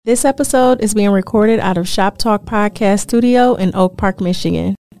This episode is being recorded out of Shop Talk Podcast Studio in Oak Park,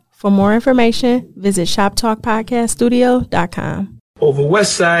 Michigan. For more information, visit shoptalkpodcaststudio.com. Over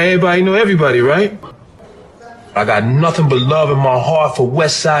West Side, everybody know everybody, right? I got nothing but love in my heart for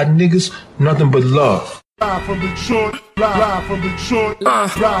West Side niggas, nothing but love. Live from Detroit, live from Detroit,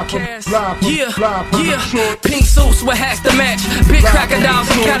 live from Pink suits with hats to match, big crocodiles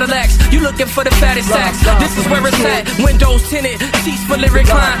and Cadillacs. You looking for the fattest sacks? This is where it's at. Windows tinted, seats for lyric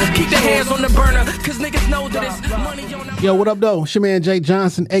line. Keep the hands on the burner, cause niggas know that it's money on the... Yo, what up, though? It's your man Jay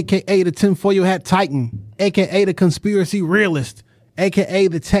Johnson, a.k.a. the tinfoil hat titan, a.k.a. the conspiracy realist, a.k.a.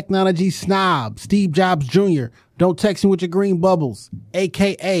 the technology snob, Steve Jobs Jr., don't text me with your green bubbles,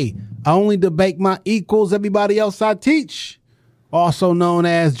 a.k.a. I only debate my equals, everybody else I teach. Also known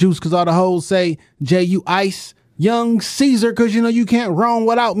as Juice, cause all the hoes say J.U. Ice, Young Caesar, cause you know you can't roam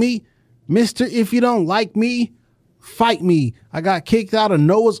without me. Mister, if you don't like me, fight me. I got kicked out of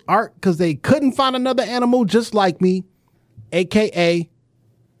Noah's Ark cause they couldn't find another animal just like me, a.k.a.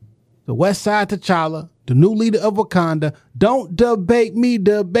 the West Side T'Challa, the new leader of Wakanda. Don't debate me,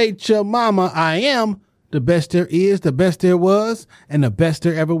 debate your mama. I am the best there is, the best there was, and the best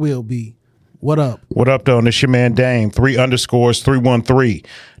there ever will be. What up? What up, though? It's your man Dame, 3_313.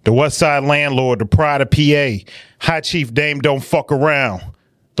 The West Side Landlord, the pride of PA. High Chief Dame don't fuck around.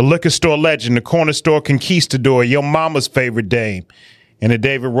 The liquor store legend, the corner store conquistador, your mama's favorite dame. And the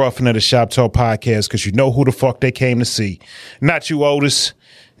David Ruffin of the Shop Talk Podcast, because you know who the fuck they came to see. Not you, Otis.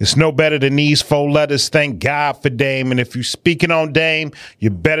 It's no better than these 4 letters. Thank God for Dame. And if you speaking on Dame,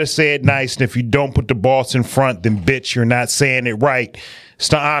 you better say it nice. And if you don't put the boss in front, then bitch, you're not saying it right. It's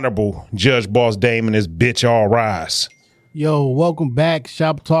the Honorable Judge Boss Dame and his bitch all rise. Yo, welcome back.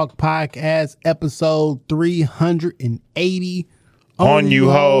 Shop Talk Podcast, episode 380. On you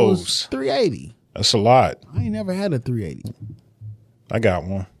hoes. 380. That's a lot. I ain't never had a 380. I got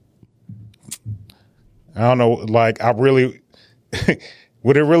one. I don't know, like, I really...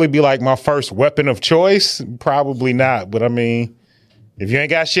 Would it really be like my first weapon of choice? Probably not. But I mean, if you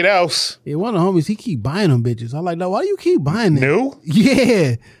ain't got shit else. Yeah, one of the homies, he keep buying them bitches. I'm like, no, why do you keep buying this? New?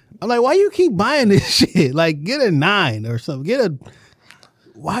 Yeah. I'm like, why you keep buying this shit? Like, get a 9 or something.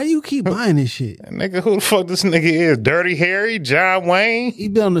 Why do you keep buying this shit? Nigga, who the fuck this nigga is? Dirty Harry? John Wayne? He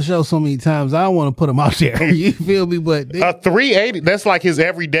been on the show so many times, I don't want to put him out there. You feel me? But a 380, that's like his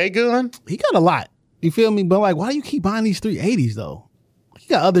everyday gun? He got a lot. You feel me? But like, why do you keep buying these 380s though?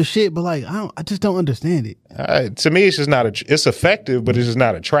 Got other shit, but like I just don't understand it. To me, it's just not. It's effective, but it's just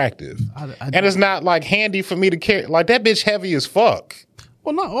not attractive, and it's not like handy for me to carry. Like that bitch heavy as fuck.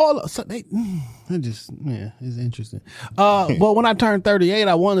 Well, not all. So it just it's interesting. But when I turned 38,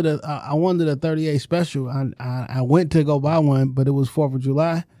 I wanted a 38 special. I went to go buy one, but it was 4th of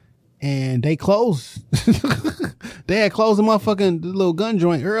July, and they closed. They had closed the motherfucking little gun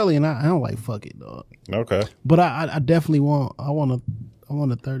joint early, and I don't like fuck it, dog. Okay, but I definitely want. I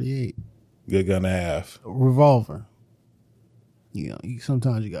want a 38. Good gun to have. Revolver. You know,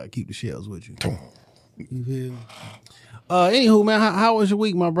 sometimes you gotta keep the shells with you. You feel? Anywho, man, how was your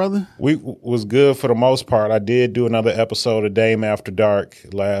week, my brother? Week was good for the most part. I did do another episode of Dame After Dark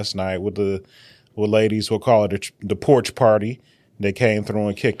last night with ladies. We'll call it the porch party. They came through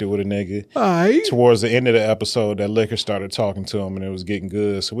and kicked it with a nigga. All right. Towards the end of the episode, that liquor started talking to him, and it was getting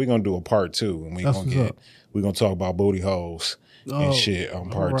good. So we're gonna do a part 2, and we're gonna talk about booty holes and shit on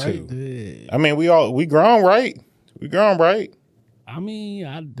part 2. Then. I mean, we grown, right? We grown, right? I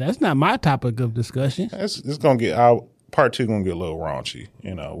mean, that's not my topic of discussion. It's gonna get out. Part 2 gonna get a little raunchy.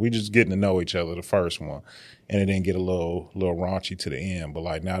 You know, we just getting to know each other the first one, and it didn't get a little raunchy to the end. But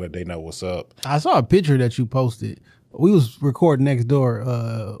like now that they know what's up, I saw a picture that you posted. We was recording next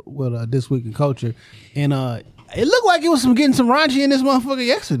door with This Week in Culture, and it looked like it was getting some raunchy in this motherfucker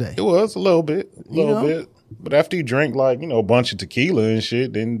yesterday. It was a little bit. But after you drink like, a bunch of tequila and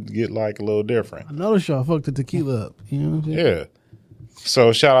shit, then get like a little different. I noticed y'all fucked the tequila up. You know what I'm saying? Yeah.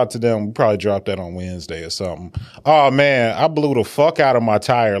 So shout out to them. We probably dropped that on Wednesday or something. Oh man, I blew the fuck out of my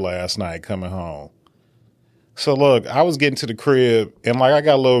tire last night coming home. So look, I was getting to the crib and like I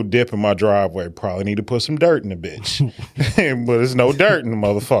got a little dip in my driveway. Probably need to put some dirt in the bitch. But there's no dirt in the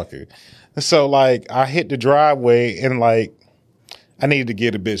motherfucker. So like I hit the driveway and like I needed to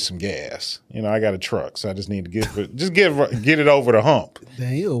get a bitch some gas. I got a truck, so I just need to get it over the hump.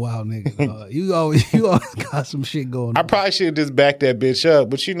 Damn, you a wild nigga. You always got some shit going on. I probably should have just backed that bitch up,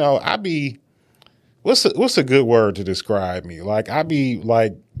 but I be what's a good word to describe me? Like I be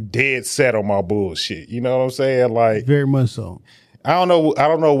like dead set on my bullshit. You know what I'm saying? Like very much so. I don't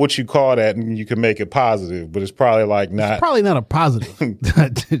know what you call that, and you can make it positive, but it's probably like not. It's probably not a positive.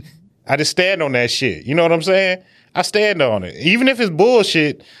 I just stand on that shit. You know what I'm saying? I stand on it. Even if it's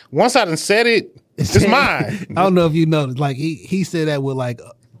bullshit, once I done said it, it's mine. I don't know if you noticed, like he said that with like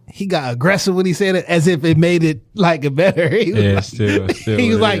he got aggressive when he said it, as if it made it like it better. He was still he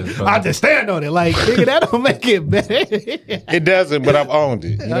was like, I just stand on it. Like, nigga, that don't make it better. It doesn't, but I've owned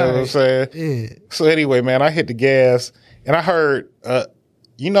it. You know what I'm saying? Yeah. So anyway, man, I hit the gas and I heard,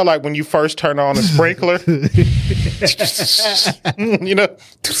 you know, like when you first turn on a sprinkler, you know,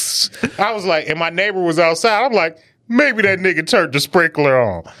 I was like, and my neighbor was outside. I'm like, maybe that nigga turned the sprinkler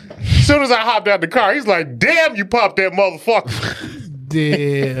on. As soon as I hopped out the car, he's like, damn, you popped that motherfucker.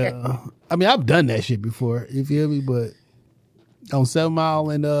 Damn. I mean, I've done that shit before. You feel me? But on 7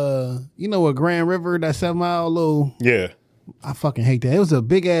 Mile and you know what, Grand River, that 7 Mile little. Yeah. I fucking hate that. It was a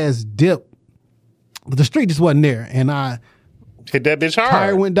big ass dip, but the street just wasn't there, and I hit that bitch hard.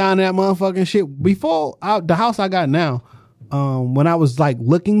 Tire went down that motherfucking shit. Before the house I got now, when I was like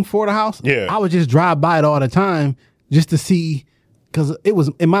looking for the house, I would just drive by it all the time just to see. Cause it was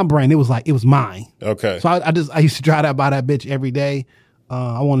in my brain, it was like it was mine. Okay. So I used to drive by that bitch every day.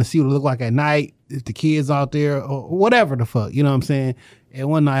 I want to see what it looked like at night, if the kids out there or whatever the fuck, you know what I'm saying? And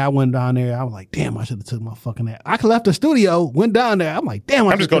one night I went down there, I was like, damn, I should have took my fucking ass. I left the studio, went down there. I'm like, damn,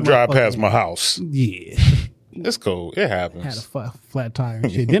 I'm just gonna drive past my house. Yeah. It's cool. It happens. Had a flat tire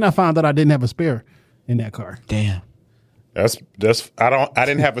and shit. Then I found out I didn't have a spare in that car. Damn. I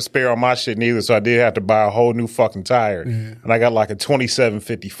didn't have a spare on my shit neither, so I did have to buy a whole new fucking tire. Yeah. And I got like a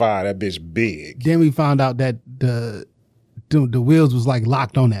 2755. That bitch big. Then we found out that the wheels was like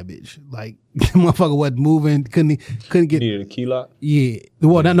locked on that bitch. Like the motherfucker wasn't moving. Couldn't get. Needed a key lock. Yeah.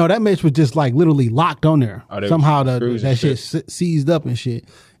 Well, that bitch was just like literally locked on there. Somehow that shit seized up and shit.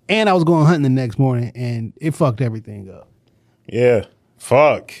 And I was going hunting the next morning, and it fucked everything up. Yeah.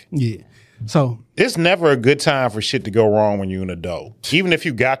 Fuck. Yeah. So it's never a good time for shit to go wrong when you're an adult. Even if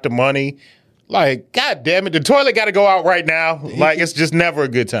you got the money, like, God damn it, the toilet got to go out right now. Like, it's just never a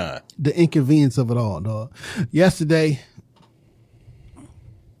good time. The inconvenience of it all, dog. Yesterday,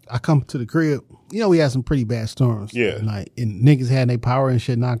 I come to the crib. You know, we had some pretty bad storms. Yeah. Like, and niggas had their power and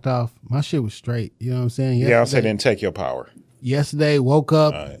shit knocked off. My shit was straight. You know what I'm saying? Yesterday, yeah, I said didn't take your power. Yesterday, woke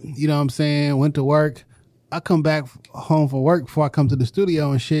up, you know what I'm saying, went to work. I come back home from work before I come to the studio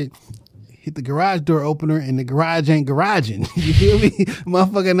and shit. Hit the garage door opener and the garage ain't garaging. You feel me?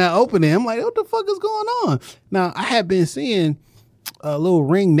 Motherfucker not opening. I'm like, what the fuck is going on? Now, I have been seeing little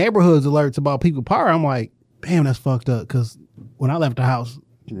Ring neighborhoods alerts about people power. I'm like, damn, that's fucked up. Because when I left the house,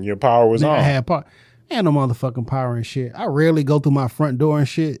 your power was on. I had power. I had no motherfucking power and shit. I rarely go through my front door and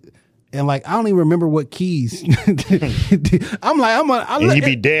shit. And like, I don't even remember what keys. I'm like, and you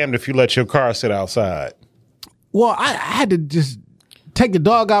be damned if you let your car sit outside. Well, I had to just take the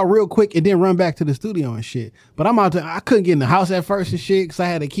dog out real quick and then run back to the studio and shit. But I couldn't get in the house at first and shit because I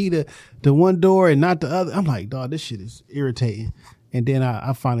had a key to one door and not the other. I'm like, dog, this shit is irritating. And then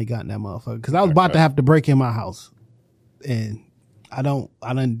I finally got in that motherfucker because I was about to have to break in my house, and I don't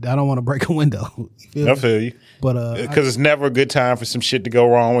want to break a window. I feel you, but because it's never a good time for some shit to go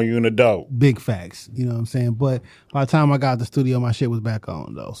wrong when you're an adult. Big facts, you know what I'm saying. But by the time I got to the studio, my shit was back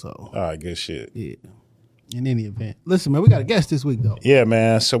on though. So all right, good shit. Yeah. In any event, listen, man, we got a guest this week though. Yeah,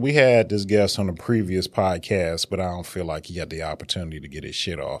 man. So we had this guest on the previous podcast, but I don't feel like he got the opportunity to get his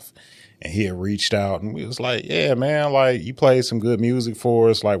shit off. And he had reached out and we was like, yeah, man, like you played some good music for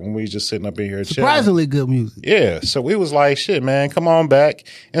us. Like when we was just sitting up in here surprisingly good music. Yeah. So we was like, shit, man, come on back.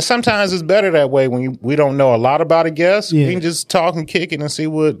 And sometimes it's better that way when we don't know a lot about a guest. Yeah. We can just talk and kick it and see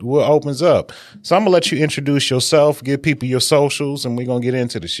what opens up. So I'm going to let you introduce yourself, give people your socials, and we're going to get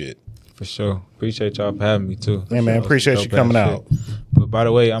into the shit. For sure. Appreciate y'all for having me too. Yeah, man. Appreciate you coming out. But by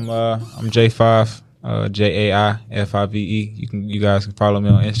the way, I'm J5. JAIFIVE. You guys can follow me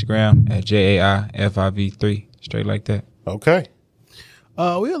on Instagram at JAIFIV3. Straight like that. Okay.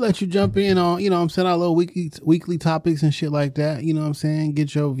 We'll let you jump in on, you know what I'm saying, our little weekly topics and shit like that. You know what I'm saying?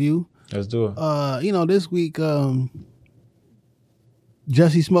 Get your view. Let's do it. You know, this week, Jussie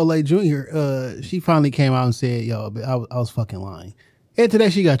Smollett Jr., she finally came out and said, yo, I was fucking lying. And today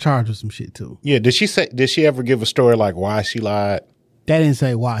she got charged with some shit too. Yeah. Did she ever give a story like why she lied? That didn't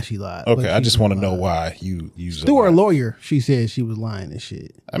say why she lied. Okay, I just want to know why you use it. Through her lawyer, she said she was lying and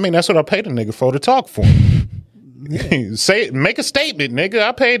shit. I mean, that's what I paid a nigga for, to talk for him. Yeah. Make a statement, nigga.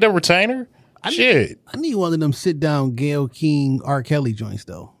 I paid the retainer. I need one of them sit down Gayle King R. Kelly joints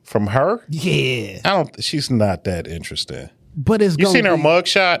though. From her? Yeah. She's not that interesting. But it's you seen her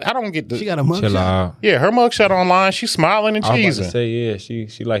mugshot? I don't get the. She got a mugshot. Chill out. Yeah, her mugshot online. She's smiling and I was about to cheesing. say, yeah,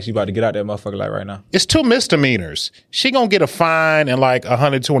 she like she about to get out that motherfucker like right now. It's 2 misdemeanors. She gonna get a fine and like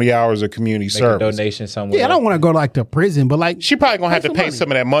 120 hours of community Make service. a donation somewhere. Yeah, I don't want to go like to prison, but like She probably gonna have to some pay money.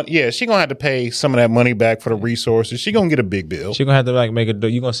 some of that money. Yeah, she gonna have to pay some of that money back for the resources. She gonna get a big bill. She gonna have to like make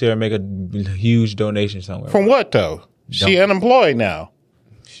a. You gonna see her make a huge donation somewhere. From what though? She unemployed now.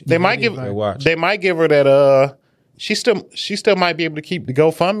 They might give. Watch. They might give her that. She still might be able to keep the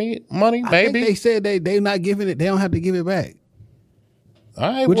GoFundMe money. I Maybe think they said they're not giving it. They don't have to give it back,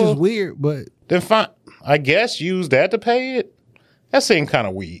 all right, which well, is weird. But then fine. I guess use that to pay it. That seemed kind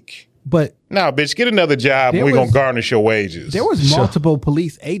of weak. Nah, bitch, get another job and There we're was- gonna garnish your wages. there was multiple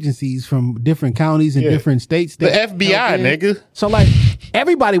police agencies from different counties and Yeah. different states. The that FBI, helped in. nigga. So like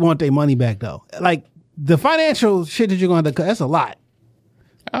everybody want their money back though. Like the financial shit that you're going to cut, that's a lot.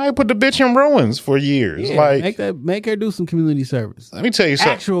 I put the bitch in ruins for years. Yeah, Like, make her do some community service. let me tell you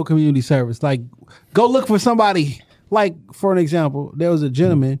something. Actual community service. Like go look for somebody. Like for an example, there was a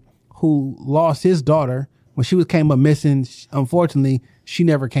gentleman who lost his daughter when she came up missing. Unfortunately, she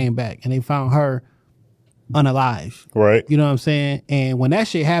never came back, and they found her unalive. Right. You know what I'm saying? And when that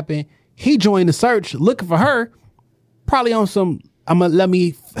shit happened, he joined the search looking for her, probably on some, let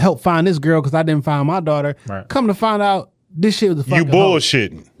me help find this girl because I didn't find my daughter. Right. Come to find out, this shit was a fucking You hoe.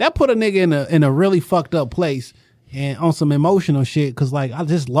 bullshitting. That put a nigga in a really fucked up place and on some emotional shit because like I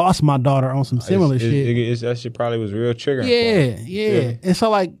just lost my daughter on some similar shit. That shit probably was real triggering. for him. Yeah. And so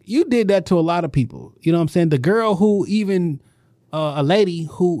like you did that to a lot of people. You know what I'm saying? The girl who even a lady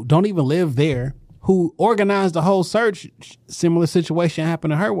who don't even live there, who organized the whole search, similar situation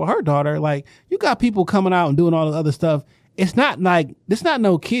happened to her with her daughter. Like you got people coming out and doing all this other stuff. It's not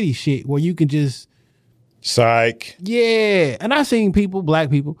no kiddie shit where you can just Psych. yeah. And I seen people,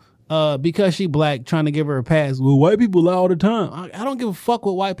 black people, because she black, trying to give her a pass. Well, white people lie all the time. I don't give a fuck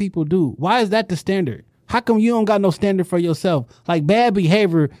what white people do. Why is that the standard? How come you don't got no standard for yourself? Like bad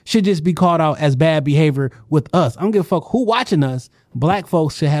behavior should just be called out as bad behavior with us. I don't give a fuck who watching us. Black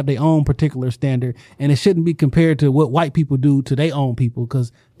folks should have their own particular standard, and it shouldn't be compared to what white people do to their own people,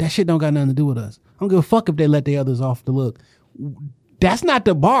 because that shit don't got nothing to do with us. I don't give a fuck if they let the others off the look. That's not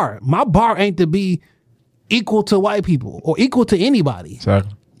the bar. My bar ain't to be equal to white people or equal to anybody.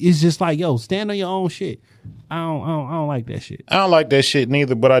 Exactly. It's just like, yo, stand on your own shit. I don't like that shit. I don't like that shit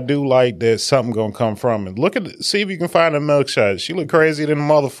neither, but I do like that something gonna come from it. See if you can find a milkshot. She look crazier than a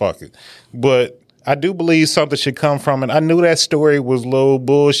motherfucker, but I do believe something should come from it. I knew that story was little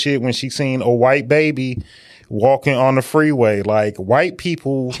bullshit when she seen a white baby walking on the freeway. Like white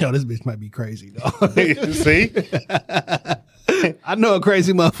people, Yo, this bitch might be crazy, though. see, I know a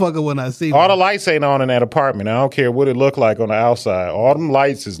crazy motherfucker when I see all the one. lights ain't on in that apartment. I don't care what it look like on the outside. All them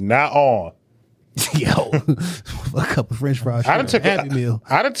lights is not on. Yo, a couple French fries. I done took Happy Meal.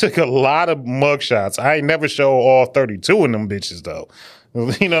 I done took a lot of mugshots. I ain't never show all 32 in them bitches though.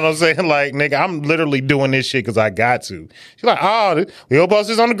 You know what I'm saying? Like, nigga, I'm literally doing this shit because I got to. She's like, oh, the post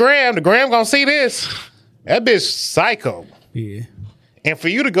is on the gram. The gram gonna see this. That bitch psycho. Yeah. And for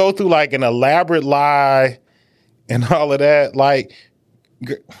you to go through like an elaborate lie and all of that, like,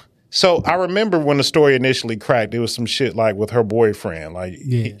 so I remember when the story initially cracked, there was some shit like with her boyfriend. Like,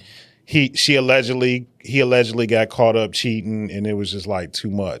 Yeah. he allegedly got caught up cheating, and it was just like too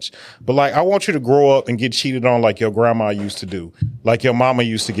much. But like, I want you to grow up and get cheated on like your grandma used to do, like your mama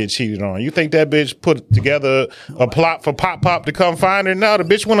used to get cheated on. You think that bitch put together a plot for Pop to come find her? No, the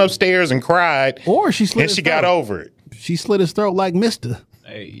bitch went upstairs and cried, Or she slit and his she got throat. over it. She slit his throat like Mister.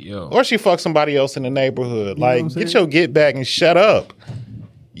 Hey, yo. Or she fucked somebody else in the neighborhood. know what Like, I'm get saying? your get back and shut up.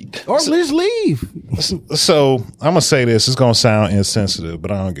 Or just leave. So I'm gonna say this. It's gonna sound insensitive,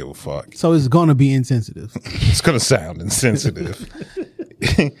 but I don't give a fuck. So it's gonna be insensitive. It's gonna sound insensitive.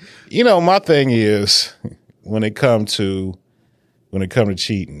 You know, my thing is when it come to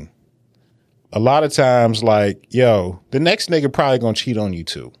cheating, a lot of times, like, yo, the next nigga probably gonna cheat on you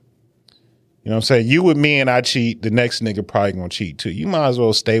too. You know what I'm saying? You with me and I cheat, the next nigga probably gonna cheat too. You might as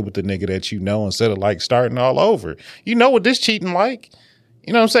well stay with the nigga that you know instead of like starting all over. You know what this cheating like?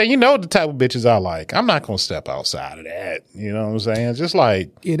 You know what I'm saying? You know the type of bitches I like. I'm not gonna step outside of that. You know what I'm saying? Just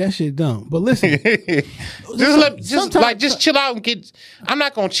like, Yeah, that shit dumb. But listen, just chill out and get. I'm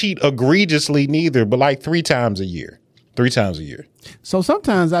not gonna cheat egregiously neither, but like 3 times a year. 3 times a year. so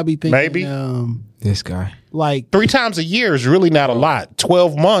sometimes I be thinking, Maybe. This guy. like 3 times a year is really not a lot.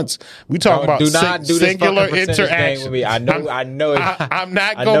 12 months. We talk about do not do this singular fucking percentage thing interaction. with me. I know. I'm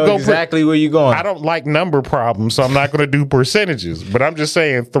not I gonna know go exactly where you're going. I don't like number problems, so I'm not gonna do percentages. But I'm just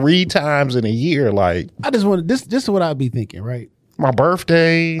saying 3 times in a year, like, I just want this is what I'd be thinking, right? my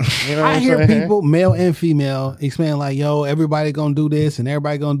birthday. You know what I I'm hear saying? people, male and female, explain like, yo, everybody gonna do this and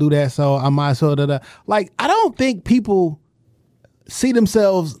everybody gonna do that, so I might as well da. Like, I don't think people see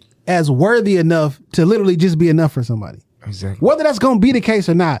themselves as worthy enough to literally just be enough for somebody. Exactly. Whether that's gonna be the case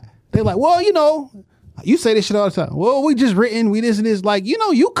or not. They're like, well, you know, you say this shit all the time. Well, we just written, we this and this. Like, you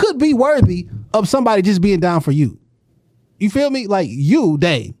know, you could be worthy of somebody just being down for you. You feel me? Like, you,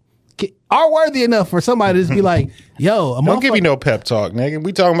 Dave, are worthy enough for somebody to just be like, yo, don't give me no pep talk, nigga.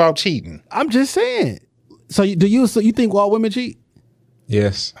 We talking about cheating. I'm just saying. So you think all women cheat?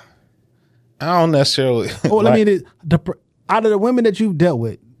 Yes. I don't necessarily. Well, I mean, out of the women that you've dealt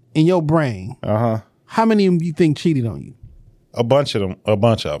with in your brain, how many of them you think cheated on you? A bunch of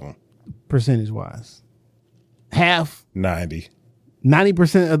them. Percentage wise, half. 90%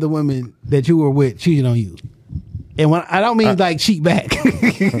 of the women that you were with cheated on you. And when I don't mean like cheat back.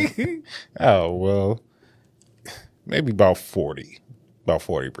 Oh, well, maybe about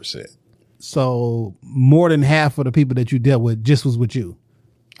 40%. So more than half of the people that you dealt with just was with you.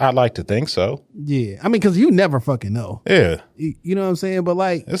 I'd like to think so. Yeah. I mean, because you never fucking know. Yeah. You know what I'm saying? But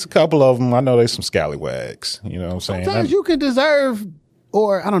like, there's a couple of them. I know there's some scallywags. You know what I'm saying? Sometimes you can deserve,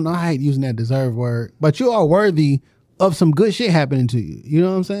 or I don't know, I hate using that deserve word, but you are worthy of some good shit happening to you. You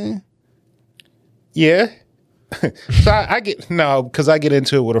know what I'm saying? Yeah. So I get because I get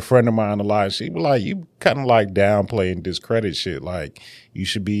into it with a friend of mine a lot. She be like, you kind of like downplay and discredit shit. Like, you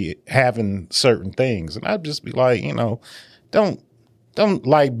should be having certain things, and I'd just be like, you know, don't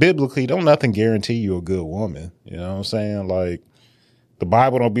like biblically, don't nothing guarantee you a good woman. You know what I'm saying? Like, the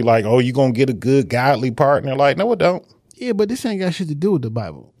Bible don't be like, oh, you gonna get a good godly partner. Like, no, it don't. Yeah, but this ain't got shit to do with the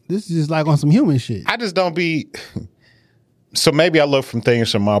Bible. This is just like on some human shit. I just don't be. So maybe I look from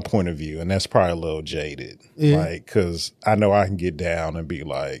things from my point of view, and that's probably a little jaded. Yeah. Like, because I know I can get down and be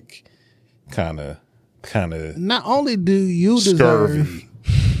like, kind of. Not only do you scurvy.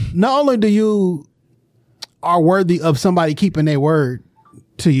 deserve, not only do you are worthy of somebody keeping their word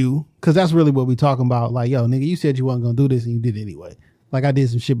to you, because that's really what we talking about. Like, yo, nigga, you said you wasn't gonna do this and you did it anyway. Like, I did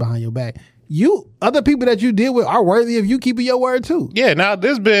some shit behind your back. Other people that you deal with are worthy of you keeping your word too. Yeah, now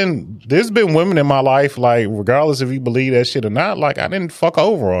there's been women in my life, like, regardless if you believe that shit or not, like, I didn't fuck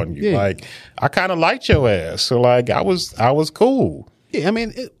over on you. Yeah. Like, I kind of liked your ass. So, like, I was cool. Yeah, I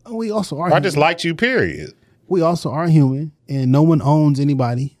mean, we also are. I just liked you, period. We also are human, and no one owns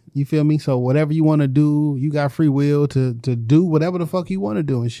anybody. You feel me? So whatever you want to do, you got free will to do whatever the fuck you want to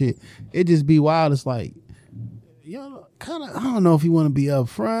do and shit. It just be wild. It's like, you know, kind of, I don't know if you want to be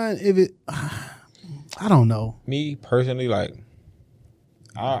upfront. I don't know. Me personally, like,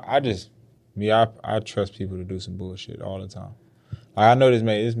 I trust people to do some bullshit all the time. Like, I know this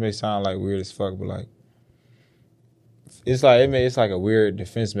may sound like weird as fuck, but like, it's like a weird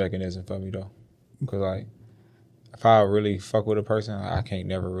defense mechanism for me though, because like, if I really fuck with a person, I can't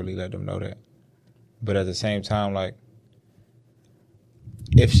never really let them know that. But at the same time, like,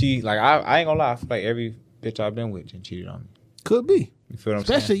 if she, like, I ain't gonna lie, I feel like every bitch I've been with and cheated on me. Could be. You feel what I'm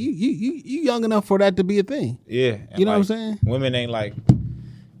Especially saying? you young enough for that to be a thing. Yeah. And you know like, what I'm saying? Women ain't like,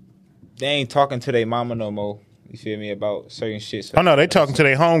 they ain't talking to their mama no more. You feel me? About certain shit. So, Oh, no, they talking to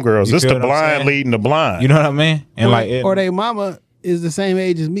their homegirls. You It's feel the what I'm blind saying? leading the blind. you know what I mean? And Or their mama is the same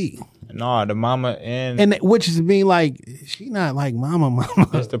age as me. No, the mama and Which is being like, she not like mama.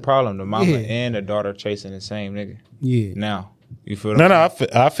 that's the problem. The mama Yeah. and the daughter chasing the same nigga. Yeah. Now, you feel what No, I'm no,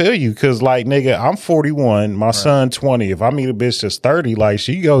 I feel you, because, like, nigga, I'm 41, my son 20. If I meet a bitch that's 30, like,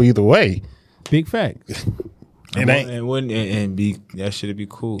 she go either way. Big fact. It ain't. And wouldn't and be that shit'd be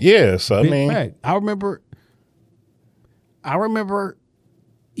cool. Yeah, so I Big mean, fact. I remember.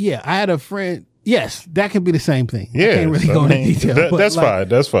 Yeah, I had a friend. Yes, that could be the same thing. I yeah, can't really so, go I into mean, detail. but that's like, fine.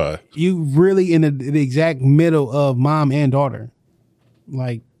 That's fine. You really in the exact middle of mom and daughter,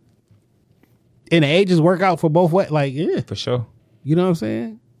 like, and the ages work out for both ways. Like, yeah, For sure. you know what I'm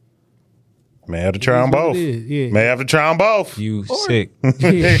saying? May have to try them what both. it is, yeah. May have to try them both. You sick.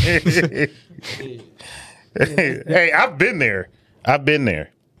 Yeah. Hey, I've been there.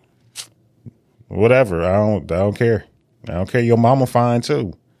 Whatever. I don't care. I don't care. Your mama fine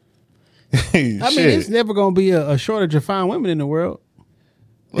too. I mean, it's never gonna be a shortage of fine women in the world.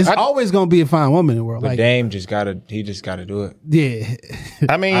 It's always gonna be a fine woman in the world. But Like, Dame just gotta do it. yeah,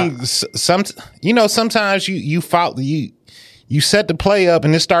 I mean, sometimes you set the play up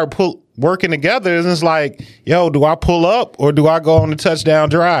and it start working together, and it's like, yo, do I pull up or do I go on the touchdown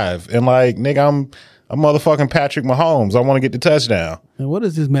drive? And like, nigga, I'm a motherfucking Patrick Mahomes. I want to get the touchdown. and what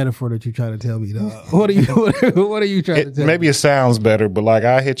is this metaphor that you try to tell me, though? What are you trying to tell me? Maybe it sounds better, but like,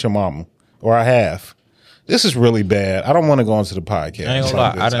 I hit your mama, or I have. This is really bad. I don't want to go into the podcast. I ain't gonna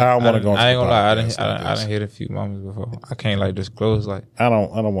lie. I don't want to go into the podcast. I ain't gonna lie. I done hit a few moments before. I can't like disclose like. I don't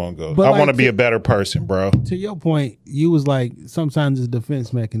want to go. But I like, want to be a better person, bro. To your point, you was like, sometimes it's a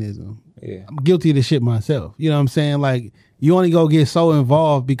defense mechanism. Yeah. I'm guilty of this shit myself. You know what I'm saying? Like, you only go get so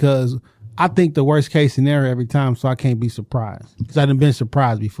involved because I think the worst case scenario every time, so I can't be surprised. Because I done been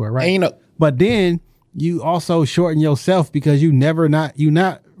surprised before, right? And you know, but then you also shorten yourself because you're not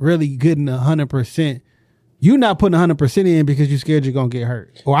really getting 100%. You're not putting 100% in because you're scared you're gonna get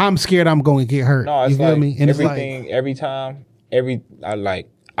hurt, or I'm scared I'm going to get hurt. No, it's you feel like me? And everything, every time,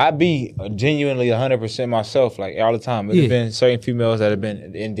 I be genuinely 100% myself, like all the time. There's been certain females that have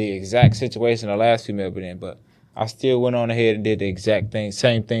been in the exact situation the last female been in, but I still went on ahead and did the exact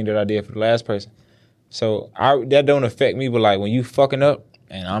same thing that I did for the last person. So that don't affect me, but like when you fucking up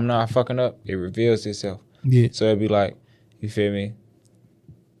and I'm not fucking up, it reveals itself. Yeah. So it'd be like, you feel me?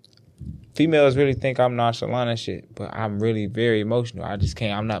 Females really think I'm nonchalant and shit, but I'm really very emotional. I just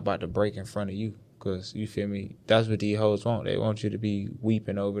can't. I'm not about to break in front of you because, you feel me, that's what these hoes want. They want you to be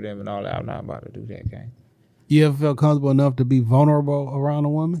weeping over them and all that. I'm not about to do that, gang. You ever felt comfortable enough to be vulnerable around a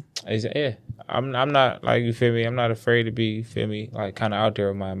woman? Yeah. I'm not, like, you feel me, I'm not afraid to be, you feel me, like, kind of out there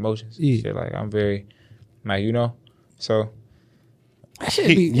with my emotions. Yeah. Shit, like, I'm very, like, you know, so.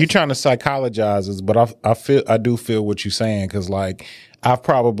 You trying to psychologize us, but I do feel what you're saying, because like I've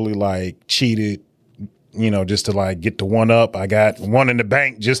probably like cheated, you know, just to like get the one up. I got one in the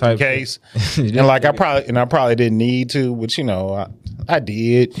bank just in case, and like I probably didn't need to, but you know I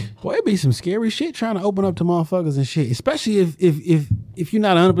did. Boy, it be some scary shit trying to open up to motherfuckers and shit, especially if you're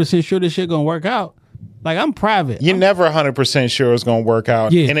not 100% sure this shit gonna work out. Like, I'm private. You're never 100% sure it's gonna work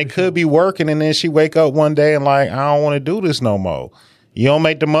out, and it could be working, and then she wake up one day and like, I don't want to do this no more. You don't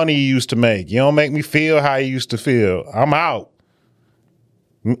make the money you used to make. You don't make me feel how you used to feel. I'm out.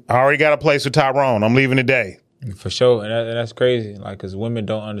 I already got a place with Tyrone. I'm leaving today. For sure. And that's crazy. Like, because women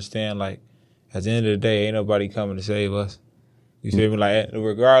don't understand, like, at the end of the day, ain't nobody coming to save us. You feel me? Like,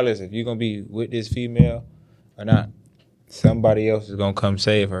 regardless if you're going to be with this female or not, somebody else is going to come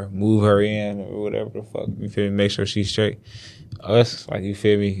save her, move her in or whatever the fuck. You feel me? Make sure she's straight. Us, like, you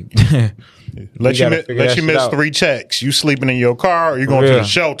feel me? Let you miss 3 checks. You sleeping in your car or you going to the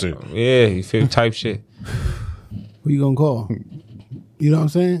shelter? Yeah, you feel me? Type shit. Who you gonna call? You know what I'm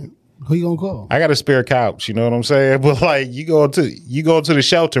saying? Who you gonna call? I got a spare couch, you know what I'm saying? But like you go to the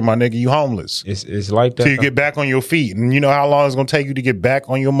shelter, my nigga, you homeless. It's like that. Till you get back on your feet. And you know how long it's gonna take you to get back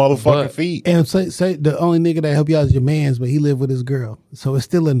on your motherfucking feet. And say the only nigga that help you out is your mans, but he live with his girl. So it's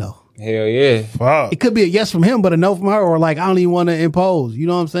still a no. Hell yeah. Fuck. It could be a yes from him, but a no from her, or like I don't even want to impose. You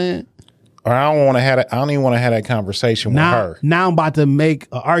know what I'm saying? Or I don't even want to have that conversation with her. Now I'm about to make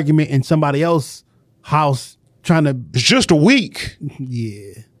an argument in somebody else's house trying to. It's just a week.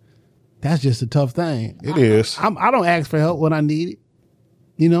 Yeah. That's just a tough thing. It is. I don't ask for help when I need it.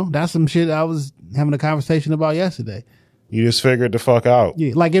 You know, that's some shit I was having a conversation about yesterday. You just figured the fuck out.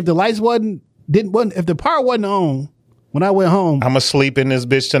 Yeah, like if the lights wasn't if the power wasn't on when I went home, I'm asleep in this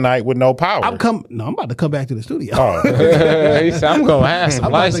bitch tonight with no power. I'm about to come back to the studio. Oh. He said, I'm gonna have some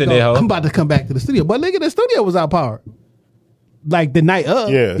lights in there. I'm about to come back to the studio, but nigga, the studio was out power. Like the night of,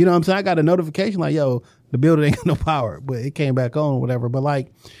 yeah. You know what I'm saying? I got a notification like, yo, the building ain't got no power, but it came back on or whatever. But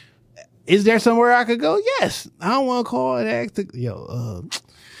like, is there somewhere I could go? Yes. I don't want to call and ask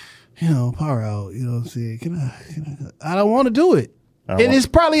power out. You know what I'm saying? Can I don't want to do it. And it's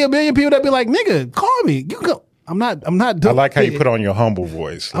probably a million people that be like, nigga, call me. You go. I'm not doing it. I like how you put on your humble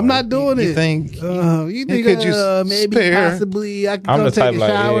voice. I'm not doing it. You think maybe spare? possibly I could I'm go the take type a like,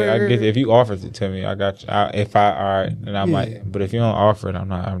 shower. yeah, I get it. If you offer it to me, I got you. If I all right, then I might. But if you don't offer it,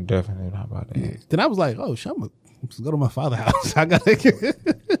 I'm definitely not about that. Yeah. Then I was like, oh, shit, let's go to my father's house. I got to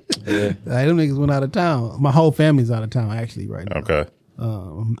Yeah. Like, them niggas went out of town. My whole family's out of town actually right now. Okay.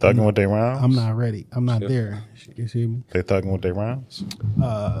 Thugging with their rounds? I'm not ready. I'm not there. You see me? They thugging with their rounds?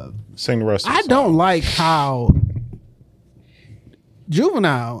 Sing the rest of the I song. don't like how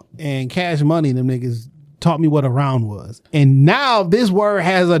Juvenile and Cash Money, them niggas, taught me what a round was. And now this word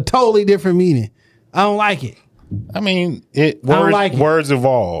has a totally different meaning. I don't like it. I mean, words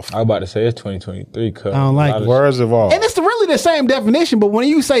evolve. I was about to say it's 2023. I don't like it. Words evolve. And it's really the same definition, but when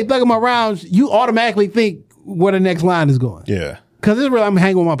you say thugging my rounds, you automatically think where the next line is going. Yeah. Because it's real, I'm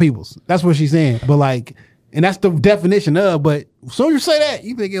hanging with my peoples. That's what she's saying. But like, and that's the definition of, but as soon as you say that,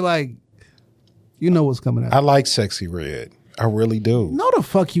 you think it like, you know what's coming out. I like Sexy Red. I really do. No, the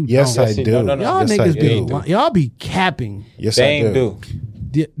fuck you yes, don't. I do. No. Y'all Yes, niggas I do. Y'all be capping. Yes, They I ain't do.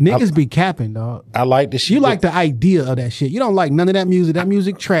 Niggas be capping, dog. I like the shit. You like the idea of that shit. You don't like none of that music. That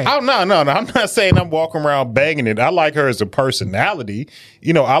music trash. Oh, no. I'm not saying I'm walking around banging it. I like her as a personality.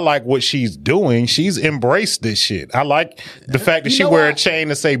 You know, I like what she's doing. She's embraced this shit. I like the fact that she wear a chain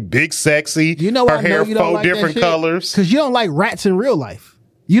to say big sexy. You know, her hair 4 different colors. Because you don't like rats in real life.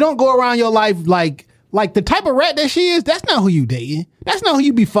 You don't go around your life like the type of rat that she is. That's not who you dating. That's not who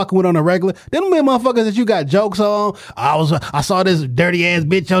you be fucking with on a regular. Them be motherfuckers that you got jokes on. I saw this dirty ass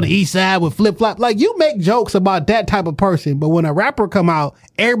bitch on the east side with flip flop. Like, you make jokes about that type of person, but when a rapper come out,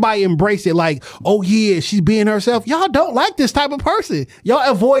 everybody embrace it like, oh yeah, she's being herself. Y'all don't like this type of person. Y'all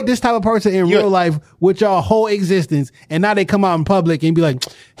avoid this type of person in real life with y'all whole existence, and now they come out in public and be like,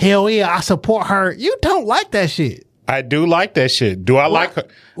 hell yeah, I support her. You don't like that shit. I do like that shit. Do I like her?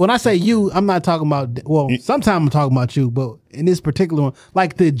 When I say you, I'm not talking about, sometimes I'm talking about you, but in this particular one,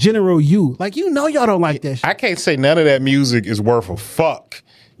 like the general you, like, y'all don't like that shit. I can't say none of that music is worth a fuck.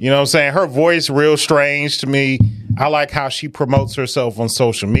 You know what I'm saying? Her voice real strange to me. I like how she promotes herself on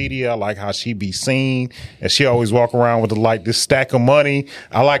social media. I like how she be seen, and she always walk around with this stack of money.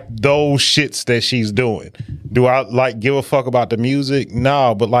 I like those shits that she's doing. Do I give a fuck about the music?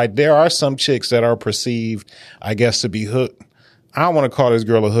 No, but there are some chicks that are perceived, I guess, to be hood. I don't want to call this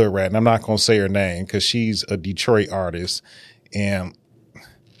girl a hood rat, and I'm not going to say her name because she's a Detroit artist, and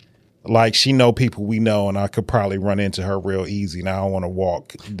she know people we know, and I could probably run into her real easy. And I don't want to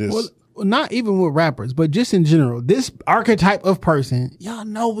walk this. Well, not even with rappers, but just in general, this archetype of person, y'all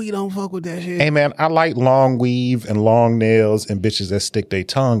know we don't fuck with that shit. Hey man, I like long weave and long nails and bitches that stick their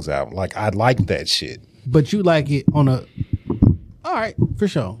tongues out. I like that shit. But you like it on a, all right, for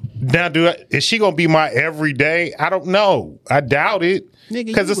sure. Now, is she gonna be my everyday? I don't know. I doubt it,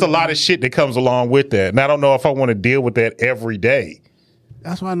 because it's a lot of shit that comes along with that, and I don't know if I want to deal with that every day.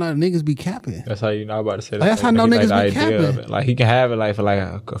 That's why niggas be capping. That's how you know about to say that. That's how I know niggas be capping. Like, he can have it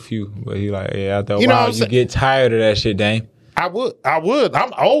for a few, but he after a while you get tired of that shit, Dame. I would.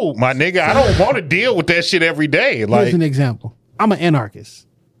 I'm old, my nigga. I don't want to deal with that shit every day. Here's an example. I'm an anarchist.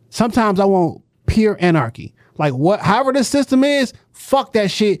 Sometimes I want pure anarchy. However the system is, fuck that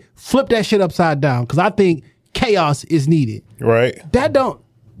shit. Flip that shit upside down. Because I think chaos is needed. Right.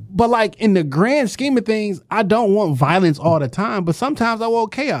 But in the grand scheme of things, I don't want violence all the time, but sometimes I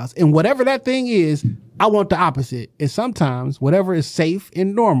want chaos. And whatever that thing is, I want the opposite. And sometimes whatever is safe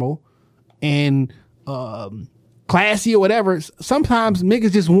and normal and classy or whatever, sometimes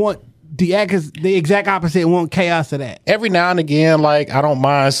niggas just want the exact opposite and want chaos of that. Every now and again, I don't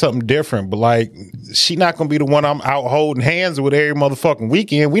mind something different, but she not gonna be the one I'm out holding hands with every motherfucking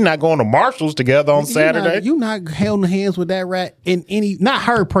weekend. We not going to Marshalls together on Saturday. You not holding hands with that rat in any, not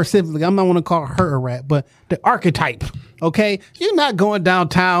her specifically. I'm not want to call her a rat, but the archetype. Okay, you're not going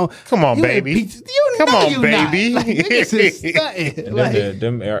downtown. Come on, baby. Come on, baby. Them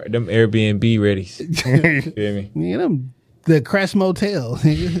Airbnb readies. You feel me? Yeah, them. The Crest Motel.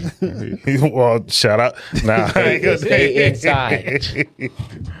 Well, shout out. Nah. Stay inside.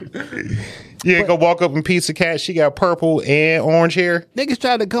 You ain't gonna walk up in Pizza Cat. She got purple and orange hair. Niggas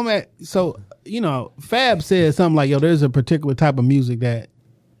try to come at. So, Fab said something like, there's a particular type of music that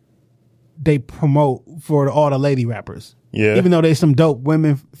they promote for all the lady rappers. Yeah. Even though there's some dope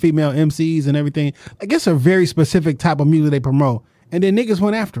women, female MCs and everything. I guess a very specific type of music they promote. And then niggas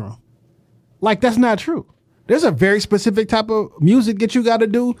went after them. That's not true. There's a very specific type of music that you got to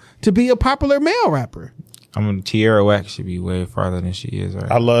do to be a popular male rapper. Tierra Whack should be way farther than she is. Right?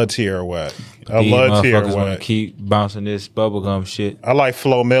 I love Tierra Whack. I love Tierra Whack. Keep bouncing this bubblegum shit. I like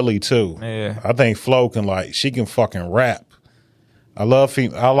Flo Milli too. Yeah. I think Flo she can fucking rap. I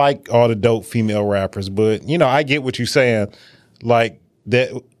like all the dope female rappers, but I get what you're saying. That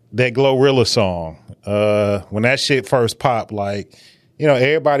Glorilla song, when that shit first popped,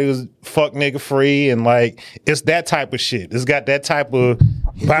 everybody was fuck nigga free, and it's that type of shit. It's got that type of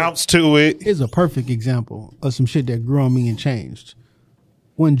bounce to it. It's a perfect example of some shit that grew on me and changed.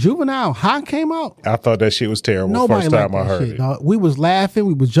 When Juvenile High came out, I thought that shit was terrible. Nobody first time I heard shit, it. Dog. We was laughing,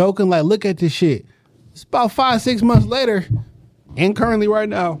 we was joking, look at this shit. It's about 5-6 months later, and currently right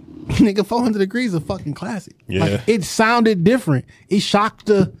now, nigga, 400 Degrees is a fucking classic. Yeah. It sounded different. It shocked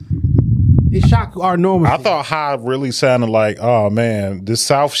our normal. I thought High really sounded like, oh man, this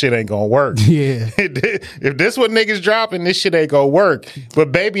South shit ain't gonna work. Yeah. If this what niggas dropping, this shit ain't gonna work.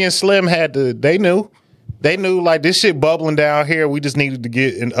 But Baby and Slim they knew this shit bubbling down here. We just needed to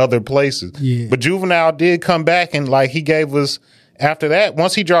get in other places. Yeah. But Juvenile did come back and he gave us, after that,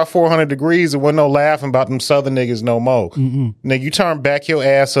 once he dropped 400 Degrees, there wasn't no laughing about them Southern niggas no more. Mm-mm. Now you turn back your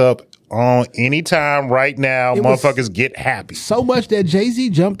ass up on anytime right now, motherfuckers get happy. So much that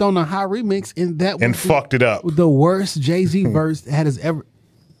Jay-Z jumped on the High remix and fucked it up. The worst Jay-Z verse that has ever.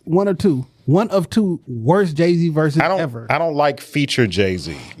 one of two worst Jay-Z verses ever. I don't like feature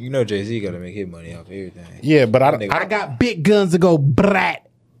Jay-Z. You know Jay-Z got to make his money off everything. Yeah, but I got big guns to go brat,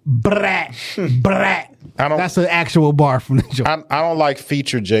 brat, brat. That's an actual bar from the joint. I don't like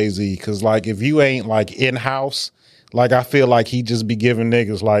feature Jay-Z because like if you ain't like in-house, like I feel like he just be giving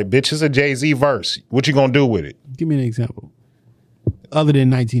niggas like, bitch, it's a Jay-Z verse. What you gonna do with it? Give me an example. Other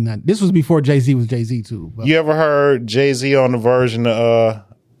than 1990. This was before Jay-Z was Jay-Z too. But. You ever heard Jay-Z on the version of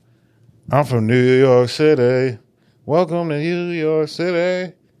I'm from New York City. Welcome to New York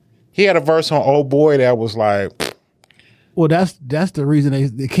City. He had a verse on Old Boy that was like... Well, that's the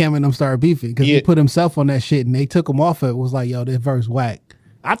reason they Cam and them started beefing. Because he put himself on that shit and they took him off of it. Was like, yo, this verse whack.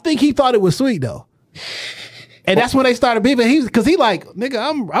 I think he thought it was sweet though. And that's when they started beefing. Because he like,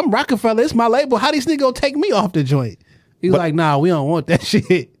 nigga, I'm Rockefeller. It's my label. How these niggas gonna take me off the joint? He's like, nah, we don't want that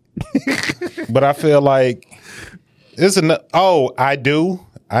shit. But I feel like it's I do.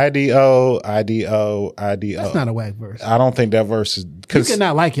 IDO. That's not a whack verse. I don't think that verse is... You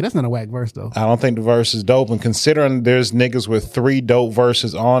cannot like it. That's not a whack verse, though. I don't think the verse is dope. And considering there's niggas with 3 dope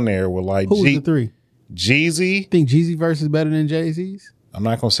verses on there with like... Who was the 3? Jeezy. Think Jeezy verse is better than Jay-Z's? I'm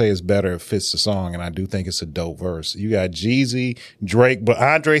not going to say it's better. It fits the song. And I do think it's a dope verse. You got Jeezy, Drake, but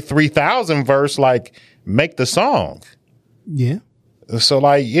Andre 3000 verse, like, make the song. Yeah. So,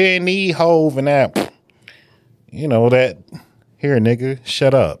 like, you ain't need Hove and that... You know, that... Here, nigga,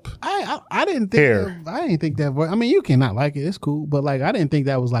 shut up. I didn't think I didn't think that. I mean, you cannot like it. It's cool, but like I didn't think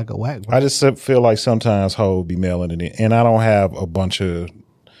that was like a whack. I just feel like sometimes Ho be mailing it in, and I don't have a bunch of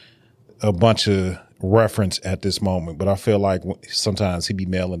reference at this moment, but I feel like sometimes he be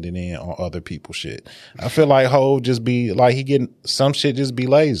mailing it in on other people's shit. I feel like Ho just be like he getting some shit just be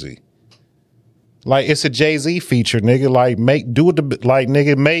lazy. Like it's a Jay-Z feature, nigga. Like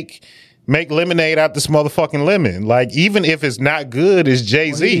make lemonade out this motherfucking lemon. Like, even if it's not good, it's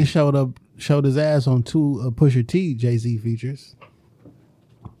Jay-Z. Well, he showed his ass on 2 Pusha T Jay-Z features.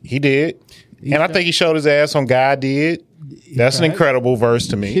 He did. I think he showed his ass on God Did. That's an incredible verse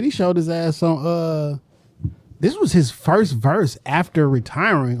to me. He showed his ass on, this was his first verse after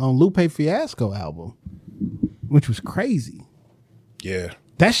retiring on Lupe Fiasco album, which was crazy. Yeah.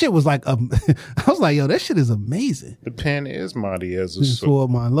 That shit was like, I was like, yo, that shit is amazing. The pen is mighty as a sword.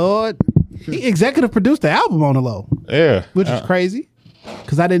 For my Lord. He executive produced the album on the low. Yeah. Which is crazy.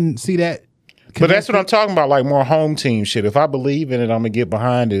 Because I didn't see that. But that's what I'm talking about, like more home team shit. If I believe in it, I'm going to get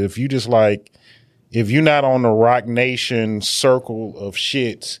behind it. If you just like, if you're not on the Rock Nation circle of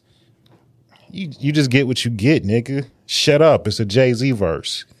shits, you just get what you get, nigga. Shut up. It's a Jay-Z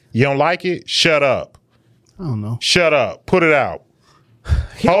verse. You don't like it? Shut up. I don't know. Shut up. Put it out.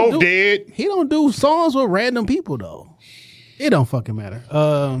 Hove did. He don't do songs with random people though. It don't fucking matter.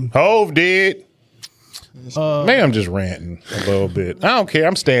 Hove did. Maybe I'm just ranting a little bit. I don't care.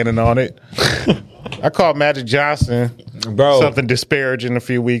 I'm standing on it. I called Magic Johnson something disparaging a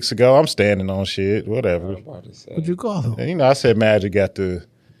few weeks ago. I'm standing on shit. Whatever. What'd you call him? You know, I said Magic got the.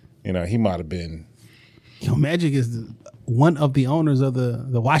 You know, he might have been. Yo, Magic is one of the owners of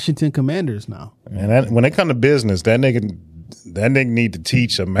the Washington Commanders now. And when it come to business, that nigga need to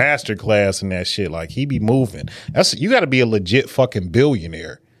teach a master class in that shit. Like he be moving. You got to be a legit fucking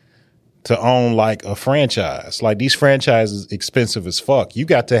billionaire to own like a franchise. Like these franchises expensive as fuck. You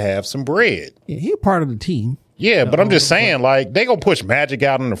got to have some bread. Yeah, he a part of the team. Yeah, but I'm just saying, like they gonna push Magic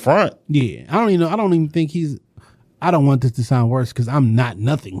out in the front. Yeah, I don't even think he's. I don't want this to sound worse because I'm not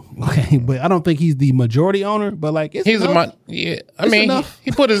nothing. Okay, but I don't think he's the majority owner. But like, it's enough. I mean,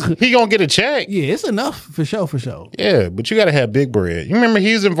 he gonna get a check. Yeah, it's enough for sure. Yeah, but you got to have big bread. You remember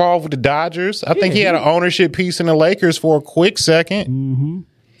he was involved with the Dodgers. I think he had an ownership piece in the Lakers for a quick second. Mm-hmm.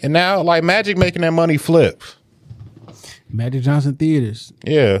 And now, like Magic making that money flip. Magic Johnson Theaters.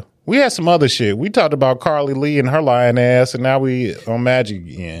 Yeah. We had some other shit. We talked about Carly Lee and her lying ass, and now we on Magic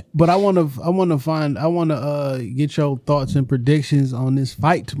again. But I want to get your thoughts and predictions on this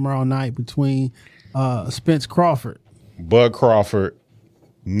fight tomorrow night between Spence Crawford. Bud Crawford,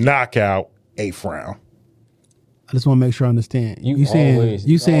 knockout, 8th round. I just want to make sure I understand. You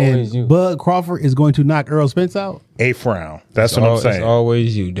saying Bud Crawford is going to knock Errol Spence out? 8th round. That's what I'm saying. It's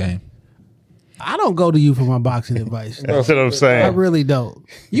always you, Dame. I don't go to you for my boxing advice. That's what I'm saying. I really don't.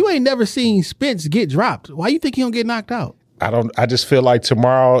 You ain't never seen Spence get dropped. Why you think he don't get knocked out? I just feel like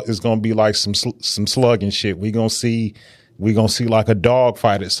tomorrow is going to be like some slugging shit. We gonna see like a dog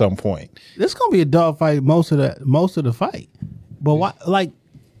fight at some point. This gonna be a dog fight most of the fight. But why? Like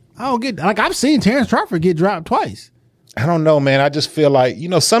I don't get. Like I've seen Terrence Crawford get dropped twice. I don't know, man. I just feel like,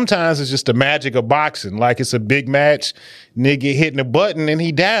 sometimes it's just the magic of boxing. Like it's a big match, nigga hitting a button and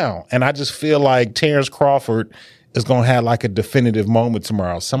he down. And I just feel like Terrence Crawford is going to have like a definitive moment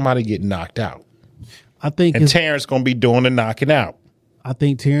tomorrow. Somebody get knocked out. I think Terrence going to be doing the knocking out. I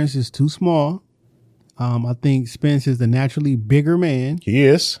think Terrence is too small. I think Spence is the naturally bigger man. He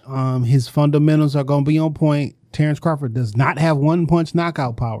is. His fundamentals are going to be on point. Terrence Crawford does not have one punch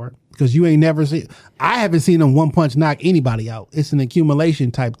knockout power because you ain't never seen. I haven't seen him one punch knock anybody out. It's an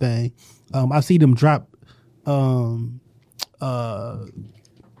accumulation type thing. I've seen him drop. What's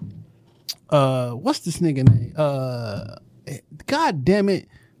this nigga name? God damn it.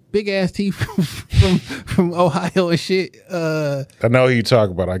 Big ass teeth from Ohio and shit. I know who you talk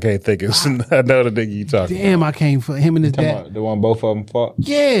about. I can't think of. I know the nigga you talking about. Damn, I can't for him and his dad. The one both of them fought.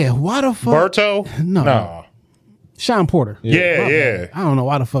 Yeah, why the fuck? Berto? No. Sean Porter. Yeah. I don't know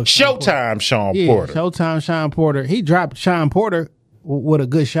why the fuck. Showtime, Sean Porter. Showtime, Sean Porter. He dropped Sean Porter with a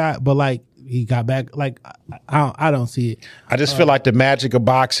good shot, but like he got back. Like I don't see it. I just feel like the magic of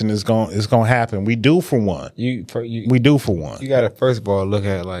boxing is going to happen. We do for one. We do for one. You got to first of all look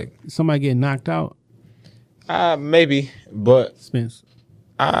at like somebody getting knocked out. Maybe, but Spence.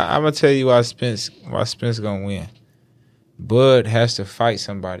 I'm gonna tell you why Spence gonna win. Bud has to fight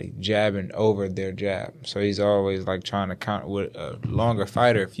somebody jabbing over their jab, so he's always like trying to counter with a longer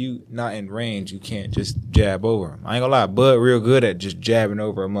fighter. If you not in range, you can't just jab over him. I ain't gonna lie, Bud real good at just jabbing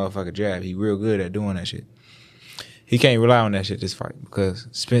over a motherfucker jab. He real good at doing that shit. He can't rely on that shit this fight because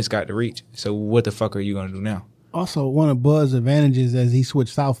Spence got the reach. So what the fuck are you gonna do now? Also, one of Bud's advantages is he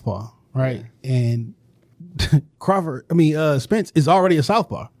switched southpaw, right? Yeah. And Spence is already a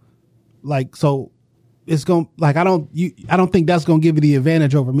southpaw, like so. It's going like I don't think that's gonna give you the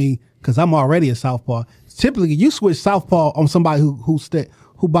advantage over me because I'm already a southpaw. Typically, you switch southpaw on somebody who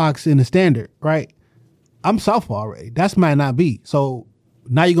box in the standard, right? I'm southpaw already. That's might not be. So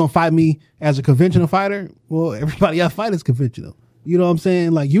now you're gonna fight me as a conventional fighter. Well, everybody I fight is conventional. You know what I'm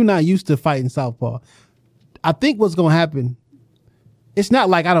saying? Like you're not used to fighting southpaw. I think what's gonna happen. It's not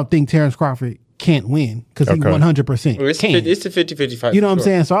like I don't think Terrence Crawford can't win because he 100% well, it's a 50-50 fight. You know what I'm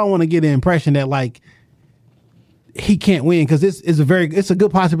saying? So I don't want to get the impression that like. He can't win because it's a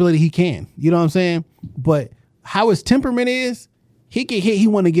good possibility he can. You know what I'm saying? But how his temperament is, he get hit. He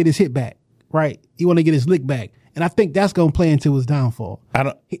want to get his hit back, right? He want to get his lick back, and I think that's gonna play into his downfall.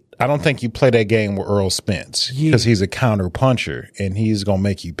 I don't think you play that game with Earl Spence because he's a counter puncher and he's gonna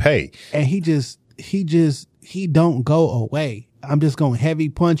make you pay. And he don't go away. I'm just gonna heavy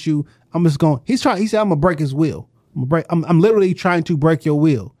punch you. He said I'm gonna break his will. I'm literally trying to break your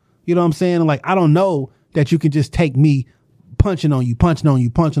will. You know what I'm saying? Like I don't know that you can just take me punching on you. Terrence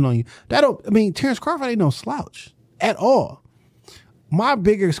Crawford ain't no slouch at all. My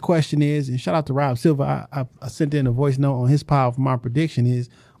biggest question is, and shout out to Rob Silva, I sent in a voice note on his pile for my prediction is,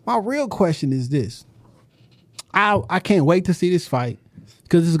 my real question is this. I can't wait to see this fight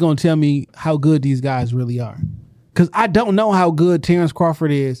because this is going to tell me how good these guys really are. Because I don't know how good Terrence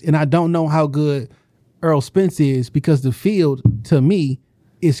Crawford is, and I don't know how good Earl Spence is because the field, to me,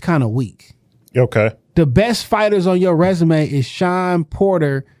 is kind of weak. Okay. The best fighters on your resume is Sean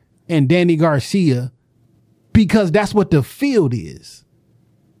Porter and Danny Garcia because that's what the field is.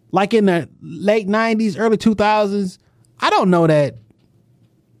 Like in the late 90s, early 2000s, I don't know that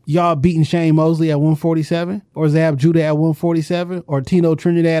y'all beating Shane Mosley at 147 or Zab Judah at 147 or Tino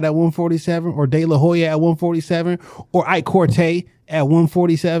Trinidad at 147 or De La Hoya at 147 or Ike Corte at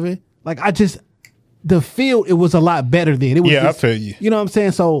 147. Like the field, it was a lot better then. It was I feel you. You know what I'm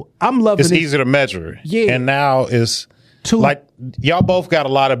saying? So I'm loving it. It's easy to measure. Yeah. And now it's like y'all both got a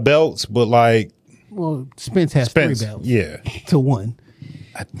lot of belts, but like. Well, Spence has 3 belts. Yeah. To 1.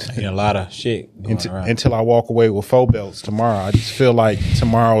 And a lot of shit until I walk away with 4 belts tomorrow. I just feel like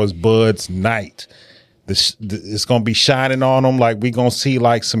tomorrow is Bud's night. It's going to be shining on him. Like we going to see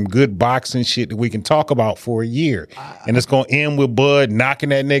like some good boxing shit that we can talk about for a year. And it's going to end with Bud knocking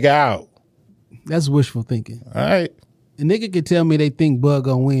that nigga out. That's wishful thinking. All right. A nigga can tell me they think Bud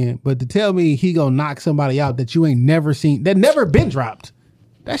gonna win, but to tell me he gonna knock somebody out that you ain't never seen, that never been dropped,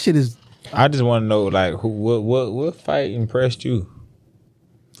 that shit is. I just want to know, like, what fight impressed you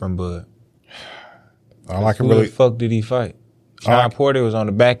from Bud? Who the fuck did he fight? Sean Porter was on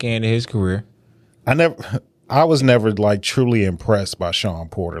the back end of his career. I was never like truly impressed by Sean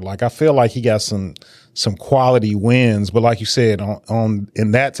Porter. Like I feel like he got some quality wins, but like you said, on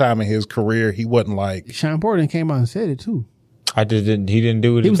in that time of his career, he wasn't like Sean Porter came out and said it too. He didn't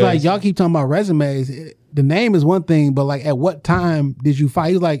do it. He was like, y'all keep talking about resumes. The name is one thing, but like, at what time did you fight?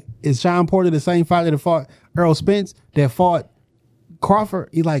 He was like, is Sean Porter the same fighter that fought Earl Spence that fought Crawford?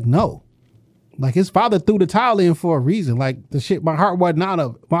 He like, no. Like his father threw the towel in for a reason. Like the shit, my heart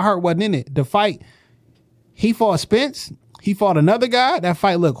wasn't in it. The fight he fought Spence, He fought another guy. That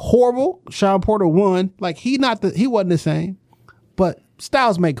fight looked horrible. Sean Porter won. Like he wasn't the same. But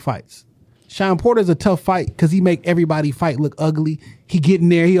styles make fights. Sean Porter's a tough fight because he make everybody fight look ugly. He get in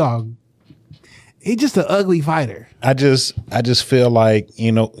there. He just an ugly fighter. I just feel like,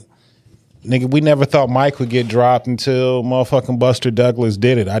 nigga, we never thought Mike would get dropped until motherfucking Buster Douglas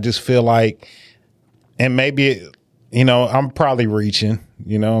did it. I just feel like, and maybe, I'm probably reaching,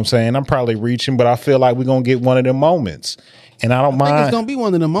 you know what I'm saying? I'm probably reaching, but I feel like we're going to get one of them moments. And I don't mind. I think it's going to be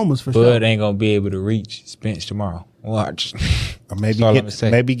one of them moments for sure. Bud ain't going to be able to reach Spence tomorrow. Watch. Or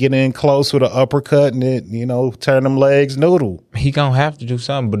maybe get in close with an uppercut and it, turn them legs noodle. He going to have to do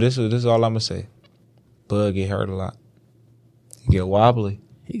something, but this is all I'm going to say. Bud get hurt a lot. He get wobbly.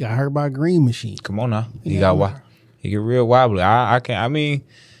 He got hurt by a green machine. Come on now. He get real wobbly.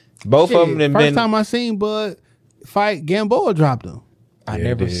 Both of them first time I seen Bud fight, Gamboa dropped him. I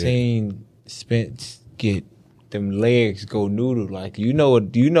never seen Spence get them legs go noodle. Like, you know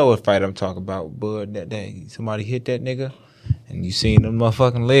what fight I'm talking about, Bud, that day. Somebody hit that nigga and you seen them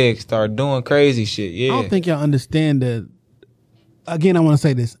motherfucking legs start doing crazy shit. Yeah. I don't think y'all understand that. Again, I want to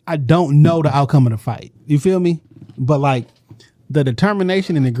say this. I don't know the outcome of the fight. You feel me? But like the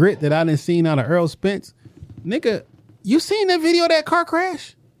determination and the grit that I done seen out of Earl Spence, nigga, you seen that video of that car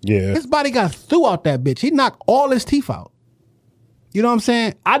crash? Yeah. His body got through out that bitch. He knocked all his teeth out. You know what I'm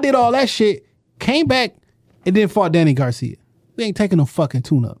saying? I did all that shit, came back, and then fought Danny Garcia. We ain't taking no fucking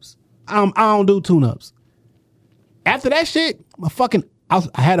tune-ups. I don't do tune-ups. After that shit,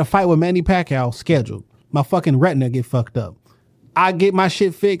 I had a fight with Manny Pacquiao scheduled. My fucking retina get fucked up. I get my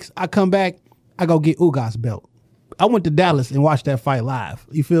shit fixed. I come back. I go get Ugas belt. I went to Dallas and watched that fight live.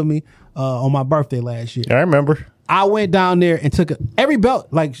 You feel me? On my birthday last year. I remember. I went down there and took every belt,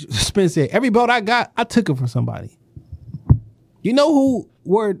 like Spence said, every belt I got, I took it from somebody. You know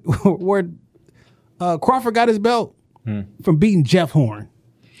where Crawford got his belt? From beating Jeff Horn.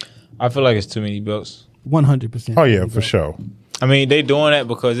 I feel like it's too many belts. 100%. Oh, yeah, for sure. I mean, they doing that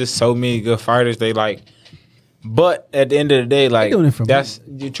because there's so many good fighters. They like, but at the end of the day, like, that's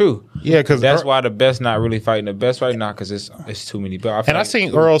true. Yeah, because that's why the best not really fighting the best right now, because it's too many belts. I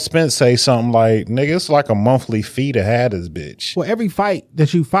seen Earl Spence say something like, nigga, it's like a monthly fee to have this bitch. Well, every fight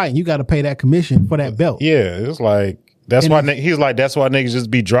that you fight, you got to pay that commission for that belt. Yeah, it's like, that's why niggas just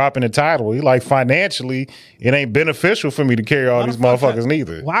be dropping the title. He like, financially, it ain't beneficial for me to carry all these motherfuckers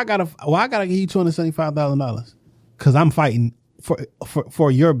neither. Well, I gotta give you $275,000 because I'm fighting for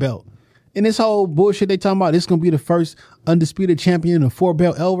your belt. And this whole bullshit they talking about, this is going to be the first undisputed champion in the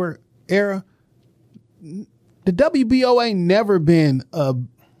 4-belt era. The WBO ain't never been a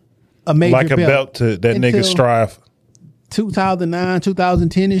major like a belt to that nigga strive. 2009,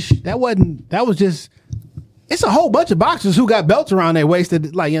 2010-ish. That was just, it's a whole bunch of boxers who got belts around their waist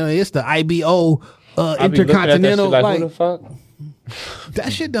that, like, it's the IBO Intercontinental. Like, who the fuck?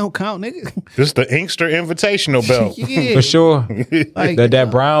 That shit don't count, nigga. This is the Inkster Invitational belt. Yeah. For sure. Like,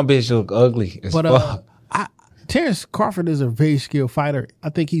 that brown bitch look ugly as fuck. Terrence Crawford is a very skilled fighter. I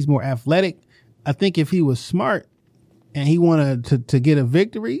think he's more athletic. I think if he was smart and he wanted to get a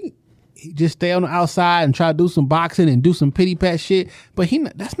victory, he just stay on the outside and try to do some boxing and do some pity pat shit. But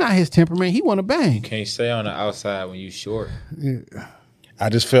that's not his temperament. He want to bang. You can't stay on the outside when you short. Yeah. I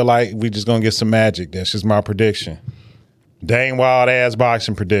just feel like we just gonna get some magic. That's just my prediction. Dang wild ass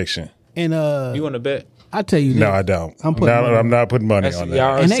boxing prediction. And you want to bet? I tell you, no, I don't. I'm not putting money on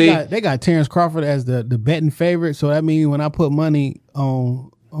that. And they got Terrence Crawford as the betting favorite. So that means when I put money on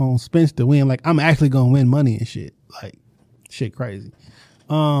Spence to win, like, I'm actually gonna win money and shit. Like, shit crazy.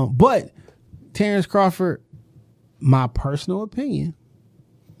 But Terrence Crawford, my personal opinion,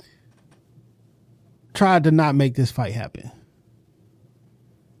 tried to not make this fight happen.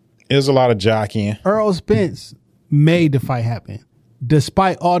 There's a lot of jockeying. Earl Spence made the fight happen,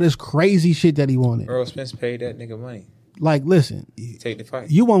 despite all this crazy shit that he wanted. Earl Spence paid that nigga money. Like, listen, take the fight.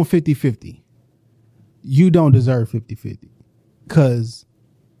 You want 50-50. You don't deserve 50-50. Because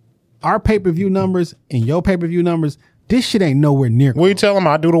our pay-per-view numbers and your pay-per-view numbers, this shit ain't nowhere near. We tell him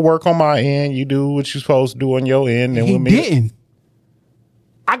I do the work on my end. You do what you're supposed to do on your end. And he didn't.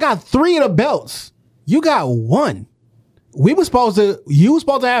 I got 3 of the belts. You got 1. You were supposed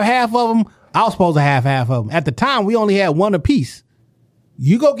to have half of them. I was supposed to have half of them. At the time, we only had 1 apiece.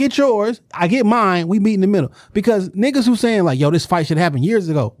 You go get yours. I get mine. We meet in the middle. Because niggas who saying like, yo, this fight should happen years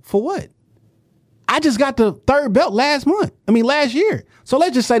ago. For what? I just got the 3rd belt last year. So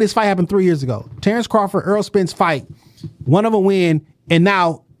let's just say this fight happened 3 years ago. Terrence Crawford, Earl Spence fight. One of them win. And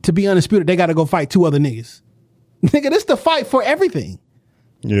now, to be undisputed, they got to go fight 2 other niggas. Nigga, this the fight for everything.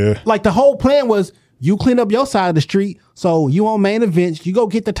 Yeah. Like, the whole plan was, you clean up your side of the street, so you on main events. You go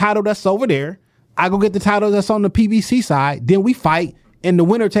get the title that's over there. I go get the title that's on the PBC side. Then we fight, and the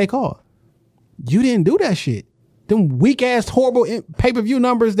winner take all. You didn't do that shit. Them weak ass, horrible pay-per-view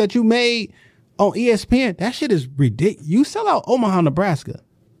numbers that you made on ESPN. That shit is ridiculous. You sell out Omaha, Nebraska.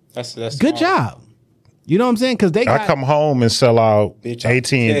 That's good job. You know what I'm saying? Because I come home and sell out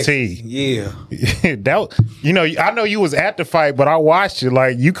AT&T. Yeah. I know you was at the fight, but I watched it.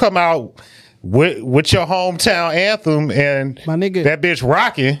 Like, you come out with your hometown anthem and my nigga, that bitch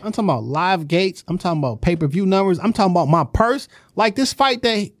rocking. I'm talking about live gates. I'm talking about pay-per-view numbers. I'm talking about my purse. Like this fight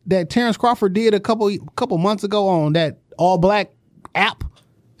that Terrence Crawford did a couple months ago on that All Black app.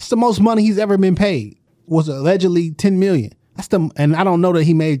 It's the most money he's ever been paid. Was allegedly $10 million. And I don't know that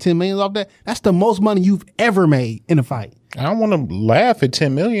he made $10 million off that. That's the most money you've ever made in a fight. I don't want to laugh at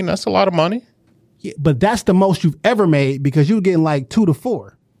 $10 million. That's a lot of money. Yeah, but that's the most you've ever made because you're getting like 2 to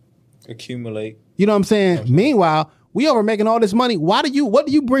 4. Accumulate. You know what I'm saying? Meanwhile, we over making all this money. What do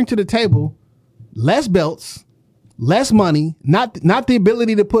you bring to the table? Less belts, less money, not the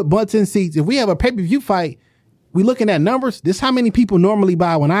ability to put butts in seats. If we have a pay-per-view fight, we looking at numbers. This how many people normally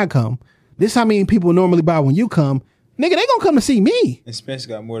buy when I come. This how many people normally buy when you come. Nigga, they gonna come to see me. And Spence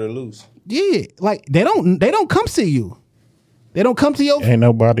got more to lose. Yeah, like they don't come see you. They don't come to your. Ain't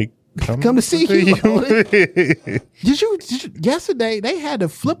nobody come to see you. Did you yesterday? They had to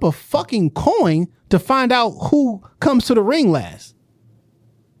flip a fucking coin to find out who comes to the ring last.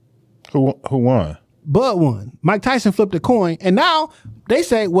 Who won? Bud won. Mike Tyson flipped a coin, and now they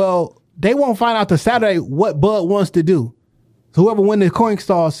say, well, they won't find out till Saturday what Bud wants to do. So whoever wins the coin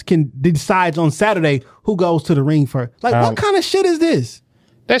toss can decide on Saturday who goes to the ring first. Like, what kind of shit is this?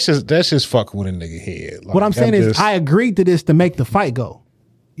 That's just fucking with a nigga head. Like, what I'm saying is, I agreed to this to make the fight go.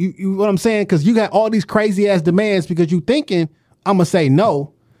 You what I'm saying? Because you got all these crazy ass demands because you thinking I'm gonna say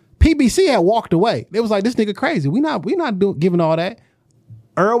no. PBC had walked away. They was like, this nigga crazy. We not giving all that.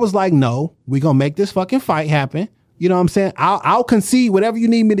 Earl was like, no, we gonna make this fucking fight happen. You know what I'm saying? I'll concede whatever you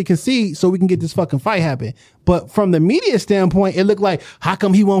need me to concede so we can get this fucking fight happen. But from the media standpoint, it looked like, how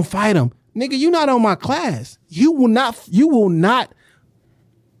come he won't fight him? Nigga, you not on my class. You will not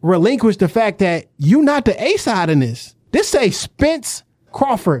relinquish the fact that you not the A side in this. This say Spence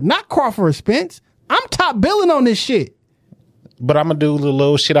Crawford, not Crawford Spence. I'm top billing on this shit. But I'm going to do the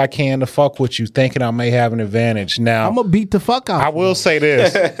little shit I can to fuck with you, thinking I may have an advantage. Now, I'm going to beat the fuck out. I will say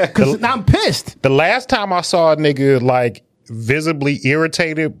this. Because I'm pissed. The last time I saw a nigga, like, visibly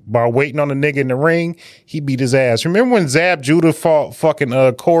irritated by waiting on a nigga in the ring, he beat his ass. Remember when Zab Judah fought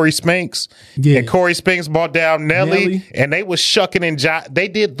fucking Corey Spinks? Yeah. And Corey Spinks brought down Nelly, and they was shucking and they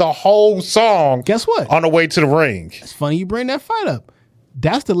did the whole song. Guess what? On the way to the ring. It's funny you bring that fight up.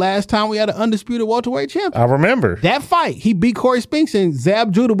 That's the last time we had an undisputed welterweight champion. I remember. That fight, he beat Corey Spinks, and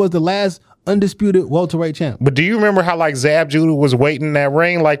Zab Judah was the last undisputed welterweight champ. But do you remember how, like, Zab Judah was waiting in that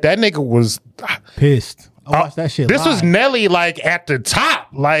ring? Like, that nigga was pissed. I watched that shit This live. was Nelly, like, at the top.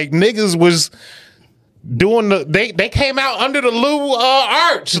 Like, niggas was doing they came out under the Lou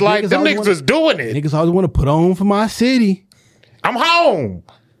arch. Like, them niggas was doing it. Niggas always want to put on for my city. I'm home.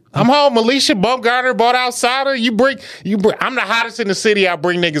 Alicia Bumgarner bought outsider. You bring. I'm the hottest in the city. I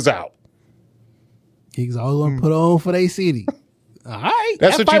bring niggas out. Niggas always want to put on for their city. All right.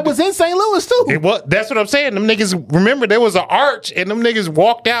 That's that fight was in St. Louis too. It was. That's what I'm saying. Them niggas, remember there was an arch and them niggas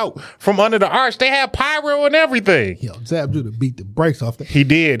walked out from under the arch. They had pyro and everything. Yo, Zab Judah beat the brakes off that. He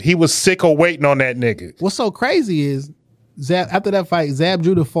did. He was sick of waiting on that nigga. What's so crazy is after that fight, Zab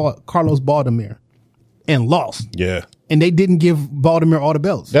Judah fought Carlos Baldomir and lost. Yeah. And they didn't give Baldomir all the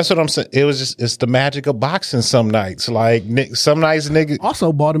belts. That's what I'm saying. It's the magic of boxing some nights. Like, some nights nigga.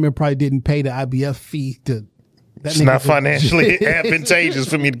 Also, Baldomir probably didn't pay the IBF fee to. It's not financially advantageous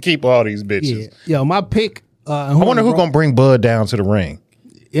for me to keep all these bitches. Yeah. Yo, my pick. I wonder who's going to bring Bud down to the ring.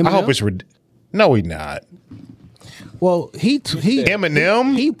 Eminem? I hope it's. No, he not. Well,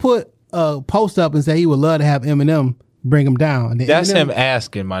 Eminem? He put a post up and said he would love to have Eminem bring him down. And That's Eminem, him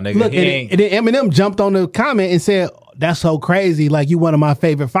asking, my nigga. Look, and then Eminem jumped on the comment and said, that's so crazy. Like, you one of my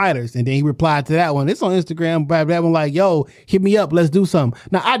favorite fighters. And then he replied to that one. It's on Instagram. But that one like, yo, hit me up. Let's do something.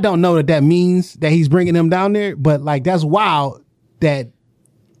 Now, I don't know that means that he's bringing him down there. But, like, that's wild that.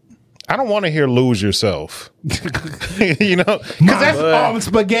 I don't want to hear Lose Yourself. You know? Because that's arm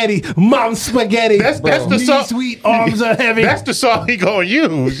spaghetti. Mom spaghetti. That's the song. Sweet arms are heavy. That's the song he going to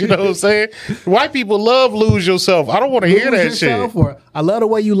use. You know what I'm saying? White people love Lose Yourself. I don't want to hear that shit. Or, I love the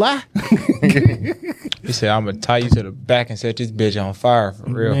way you lie. He said, I'm going to tie you to the back and set this bitch on fire for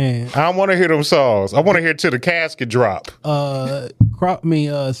real. Man. I don't want to hear them songs. I want to hear till the casket drop.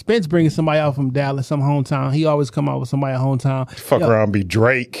 Spence bringing somebody out from Dallas, some hometown. He always come out with somebody at hometown. Fuck around, be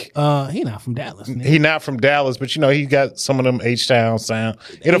Drake. He not from Dallas. Nigga. He not from Dallas, but you know he got some of them H-Town sound.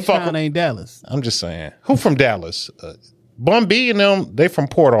 H-Town ain't Dallas. I'm just saying. Who from Dallas? Bun B and them, they from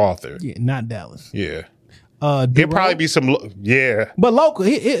Port Arthur. Yeah, not Dallas. Yeah. It'd probably be some, but local.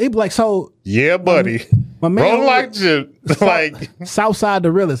 He be like, so. Yeah, buddy. My man, Roll like Southside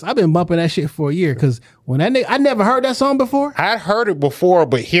the realest. I've been bumping that shit for a year because when that nigga, I never heard that song before. I heard it before,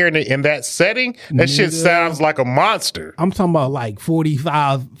 but hearing it in that setting, that shit sounds like a monster. I'm talking about like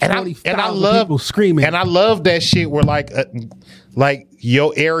 40,000 people screaming. And I love that shit where like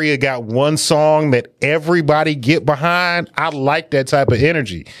your area got one song that everybody get behind. I like that type of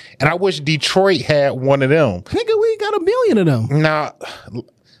energy. And I wish Detroit had one of them. Nigga, we got 1 million of them. Nah,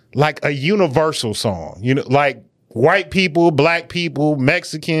 like a universal song. You know, like white people, black people,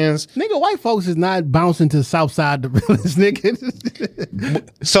 Mexicans. Nigga, white folks is not bouncing to Southside the realest, nigga.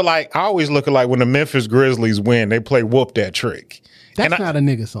 So like I always look at like when the Memphis Grizzlies win, they play Whoop That Trick. That's not a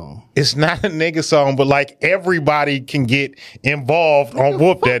nigga song. It's not a nigga song, but like everybody can get involved on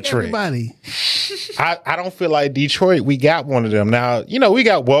Whoop That Trick. Everybody. I don't feel like Detroit, we got one of them. Now, you know, we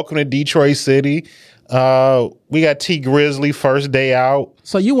got Welcome to Detroit City. We got T Grizzly, First Day Out.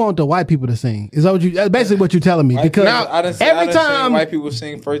 So you want the white people to sing? Is that what you? That's basically what you're telling me. Because every time white people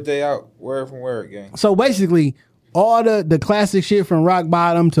sing First Day Out, word from word gang. So basically, all the classic shit from Rock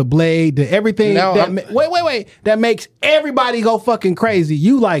Bottom to Blade to everything. Wait. That makes everybody go fucking crazy.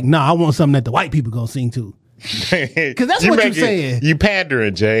 You like, nah, I want something that the white people gonna sing to. Because that's what you're saying. You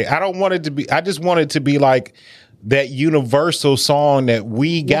pandering, Jay. I don't want it to be. I just want it to be like that universal song that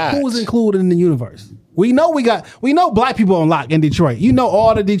we got. Who's included in the universe? We know black people on lock in Detroit. You know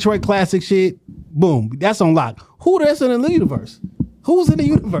all the Detroit classic shit. Boom, that's on lock. Who else in the universe? Who's in the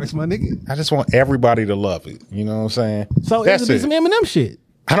universe, my nigga? I just want everybody to love it. You know what I'm saying? So it's some Eminem shit.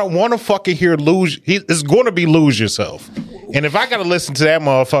 I don't want to fucking hear it's going to be Lose Yourself. And if I got to listen to that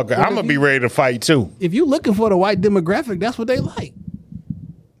motherfucker, I'm going to be ready to fight too. If you looking for the white demographic, that's what they like.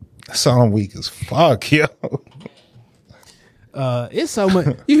 That song weak as fuck, yo. It's so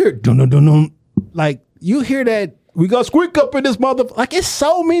much. You hear dun dun dun dun. Like you hear that we got squeak up in this motherfucker. Like it's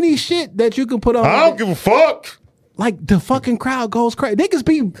so many shit that you can put on. I don't give a fuck. Like the fucking crowd goes crazy. Niggas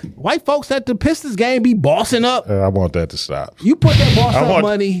be white folks at the Pistons game be bossing up. I want that to stop. You put that boss up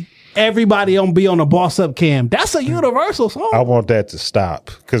money. Everybody be on a boss up cam. That's a universal song. I want that to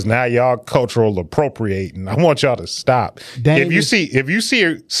stop because now y'all cultural appropriating. I want y'all to stop. If you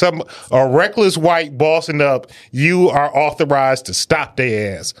see a reckless white bossing up, you are authorized to stop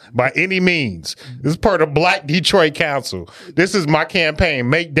their ass by any means. This is part of Black Detroit Council. This is my campaign.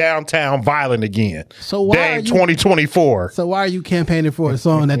 Make downtown violent again. So why Dame 2024. So why are you campaigning for a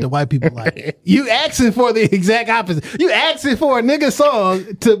song that the white people like? You asking for the exact opposite. You asking for a nigga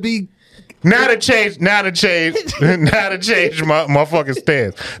song to be. Now to change my fucking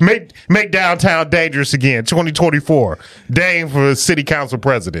stance. Make downtown dangerous again. 2024. Dame for city council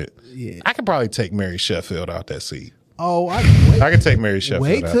president. Yeah. I could probably take Mary Sheffield out that seat. Oh, I can take Mary Sheffield.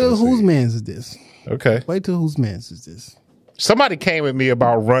 Wait till whose man's is this? Okay. Wait till whose man's is this? Somebody came at me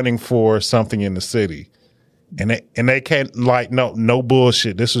about running for something in the city. And they can't no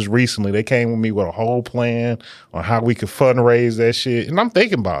bullshit. This was recently. They came with me with a whole plan on how we could fundraise that shit. And I'm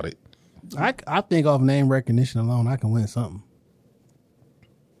thinking about it. I think off name recognition alone, I can win something.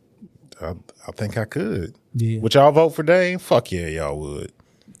 I think I could. Yeah. Would y'all vote for Dame? Fuck yeah, y'all would.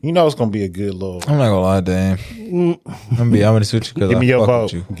 You know it's gonna be a good little. I'm not gonna lie, Dame. I'm gonna switch you because give me your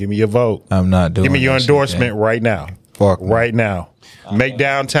vote. Give me your vote. I'm not doing. Give me your endorsement right now. Fuck right now. Make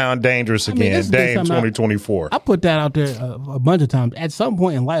downtown dangerous again. Dame 2024. I put that out there a bunch of times. At some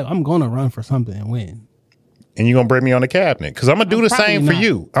point in life, I'm gonna run for something and win. And you're going to bring me on the cabinet. Because I'm going to do the same for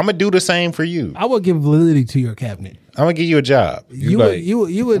you. I'm going to do the same for you. I will give validity to your cabinet. I'm going to give you a job. You would. I'm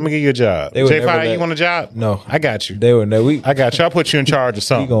going to give you a job. J5, you want a job? No. I got you. They would know. I got you. I'll put you in charge of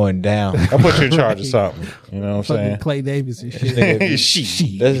something. We going down. I'll put you in charge of something. You know what I'm saying? Clay Davis and shit. This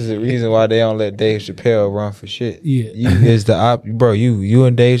is the reason why they don't let Dave Chappelle run for shit. Yeah. You is the bro, you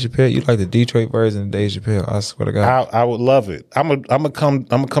and Dave Chappelle, you like the Detroit version of Dave Chappelle. I swear to God. I would love it. I'm gonna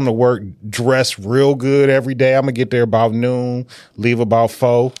come to work dressed real good every day. I'm gonna get there about noon, leave about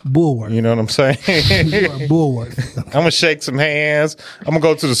 4. Bulwark. You know what I'm saying? You are bulwark. I'm gonna shake some hands. I'm gonna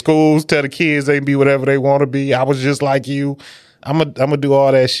go to the schools, tell the kids they can be whatever they want to be. I was just like you. I'm gonna do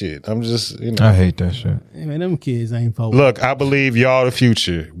all that shit. I'm just, you know. I hate that shit. Hey, man, them kids ain't folks. Look, I believe y'all the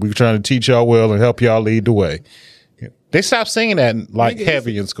future. We're trying to teach y'all well and help y'all lead the way. They stopped singing that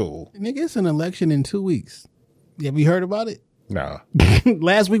heavy in school. Nigga, it's an election in 2 weeks. Have you heard about it? Nah.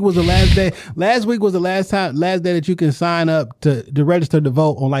 Last week was the last day. Last week was the last day that you can sign up to register to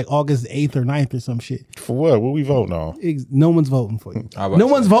vote on like August 8th or 9th or some shit. For what? What we voting on? No one's voting for you. No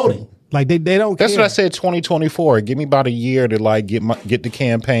one's voting. Like they don't That's care. what I said, 2024. Give me about a year to like get the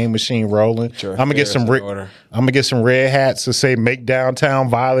campaign machine rolling. Sure, I'm gonna get some red hats to say make downtown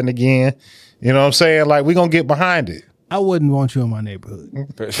violent again. You know what I'm saying? Like we're gonna get behind it. I wouldn't want you in my neighborhood.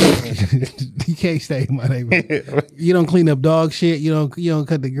 You can't stay in my neighborhood. You don't clean up dog shit. You don't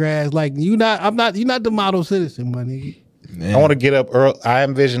cut the grass. Like you're not the model citizen, my nigga. I want to get up early. I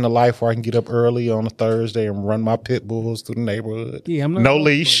envision a life where I can get up early on a Thursday and run my pit bulls through the neighborhood. Yeah, I'm not no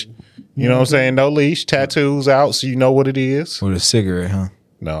leash. You know what I'm saying? No leash. Tattoos out, so you know what it is. With a cigarette, huh?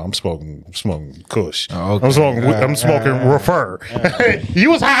 No, I'm smoking Kush. Oh, okay. I'm smoking Refer.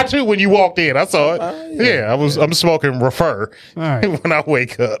 You was high too when you walked in. I saw it. Yeah, I'm smoking Refer when I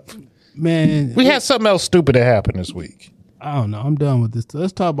wake up. Man, we had something else stupid that happened this week. I don't know. I'm done with this.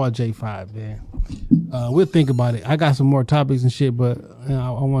 Let's talk about J5, man. We'll think about it. I got some more topics and shit, but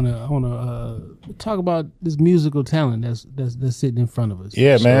I want to talk about this musical talent that's sitting in front of us.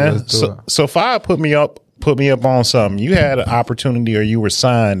 Yeah, man. So Fire put me up on something. You had an opportunity, or you were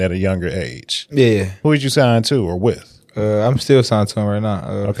signed at a younger age. Yeah. Who did you sign to or with? I'm still signed to him right now.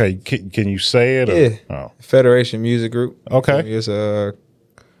 Okay, can you say it? Yeah. Oh. Federation Music Group. Okay. It's a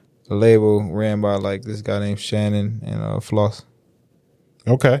label ran by like this guy named Shannon and Floss.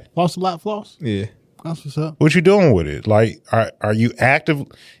 Okay. Floss a lot, Floss? Yeah. That's what's up. What you doing with it? Like, are you active?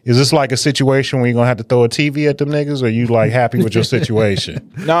 Is this like a situation where you're gonna have to throw a TV at them niggas, or are you like happy with your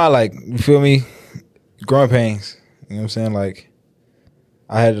situation? Nah, like, you feel me? Growing pains. You know what I'm saying? Like,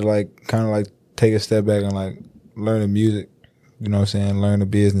 I had to like kind of like take a step back and like learn the music. You know what I'm saying? Learn the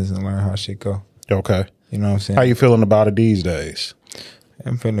business and learn how shit go. Okay. You know what I'm saying? How you feeling about it these days?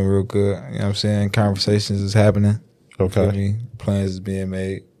 I'm feeling real good. You know what I'm saying? Conversations is happening. Okay. Plans is being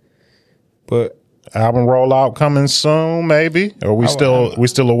made. But album rollout coming soon, maybe? Or we still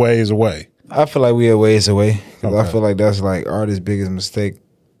a ways away? I feel like we a ways away. Cause Okay. I feel like that's like artist's biggest mistake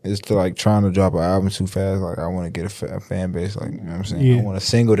is to like trying to drop an album too fast. Like I want to get a fan base. Like, you know what I'm saying? Yeah. I want a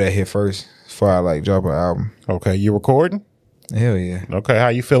single that hit first before I like drop an album. Okay. You recording? Hell yeah. Okay. How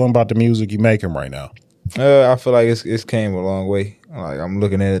you feeling about the music you making right now? I feel like it's came a long way. Like I'm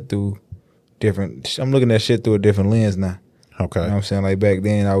looking at it through I'm looking at shit through a different lens now. Okay. You know what I'm saying? Like back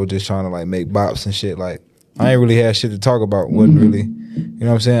then I was just trying to like make bops and shit. Like I ain't really had shit to talk about. Wasn't really, you know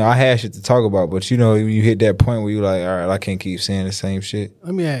what I'm saying? I had shit to talk about, but you know, you hit that point where you like, all right, I can't keep saying the same shit.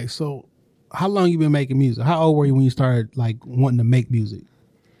 Let me ask, so how long you been making music? How old were you when you started like wanting to make music?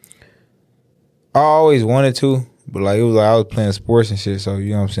 I always wanted to, but like it was like I was playing sports and shit, so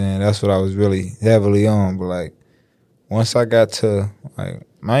you know what I'm saying? That's what I was really heavily on. But like once I got to like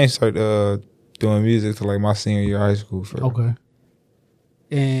I ain't started doing music till like my senior year of high school. Okay.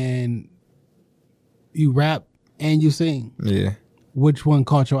 And you rap and you sing. Yeah. Which one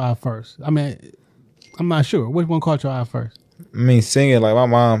caught your eye first? I mean, I'm not sure. Which one caught your eye first? I mean, singing, like my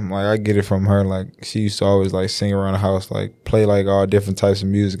mom, like I get it from her. Like she used to always like sing around the house, like play like all different types of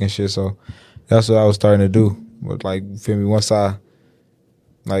music and shit. So that's what I was starting to do. But like, you feel me? Once I,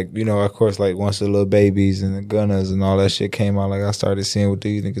 like, you know, of course, like once the Little Babies and the Gunners and all that shit came out, like I started seeing what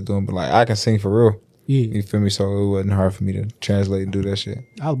these niggas doing. But like, I can sing for real. Yeah. You feel me? So it wasn't hard for me to translate and do that shit.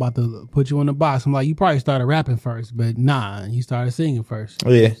 I was about to put you in the box. I'm like, you probably started rapping first, but nah, you started singing first. You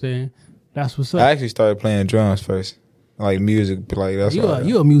know what I'm saying? That's what's up. I actually started playing drums first, like music. But like that's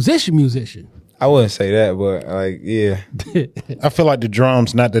you a musician. I wouldn't say that, but like yeah. I feel like the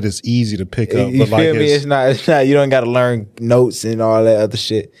drums, not that it's easy to pick up, You but feel like me? It's not. You don't got to learn notes and all that other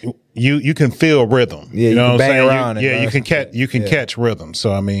shit. You can feel rhythm. Yeah, you know you what can I'm bang saying? around it, Yeah, bro. you can catch rhythm.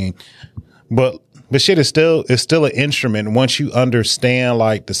 So I mean, but shit is still an instrument. Once you understand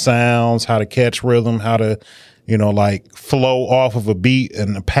like the sounds, how to catch rhythm, how to, you know, like flow off of a beat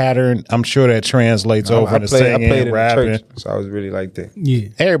and a pattern, I'm sure that translates over to singing, I played in rapping. the church, so I was really like that. Yeah.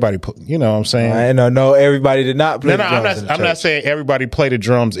 Everybody, you know what I'm saying? I know everybody did not play. No, I'm not saying everybody play the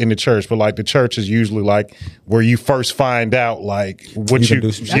drums in the church, but like the church is usually like where you first find out like what You can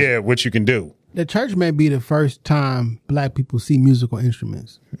do some shit. what you can do. The church may be the first time black people see musical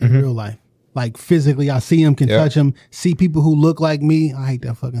instruments in real life. Like physically, I see them, can Yeah. touch them, see people who look like me. I hate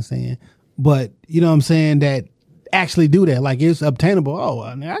that fucking saying. But you know what I'm saying? That actually do that. Like it's obtainable. Oh,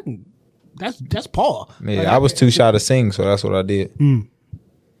 I mean, I can, that's Paul. Yeah, Like, I was too shy to sing, so that's what I did.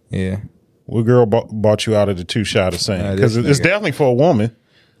 Yeah. What girl bought you out of the two shot of saying? Because this it's nigga. definitely for a woman.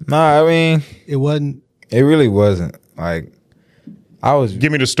 Nah, I mean, It wasn't. it really wasn't. Like, I was,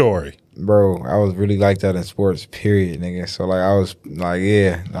 Give me the story. bro, I was really like that in sports, period, nigga. So, like, I was like,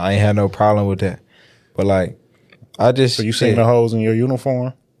 yeah, I ain't had no problem with that. But, like, I just. So you seen the hoes in your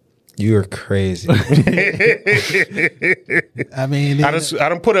uniform? You're crazy. I mean, I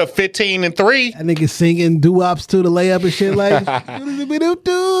done put up 15 and 3. That nigga singing doo-wops to the layup and shit like.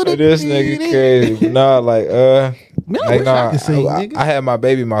 This nigga crazy. Nah, like Man, I wish I could sing, nigga. I had my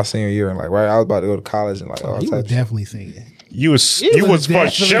baby my senior year, and like right, I was about to go to college and like all You was types. definitely singing. You was for definitely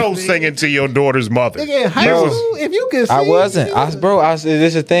sure singing to your daughter's mother. Nigga, in high school, if you could sing. I wasn't. This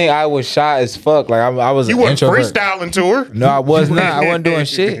is the thing. I was shy as fuck. Like I was. You an wasn't introvert. freestyling to her. No, I was not. I wasn't doing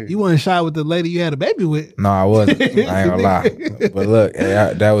shit. You wasn't shy with the lady you had a baby with. No, I wasn't. I ain't gonna lie. But look,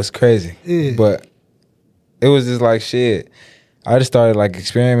 that was crazy. Yeah. But it was just like shit. I just started like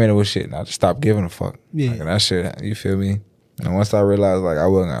experimenting with shit, and I just stopped giving a fuck. Yeah. Like, and that shit. You feel me? And once I realized like I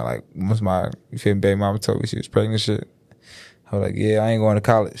wasn't gonna, like once my baby mama told me she was pregnant and shit, I was like, yeah, I ain't going to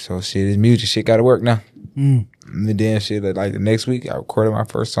college. So shit, this music shit got to work now. And then shit, like the next week, I recorded my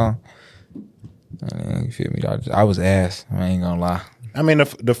first song. And you feel me? I was ass. I ain't gonna lie. I mean,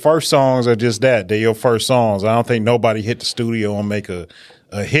 the first songs are just that. They're your first songs. I don't think nobody hit the studio and make a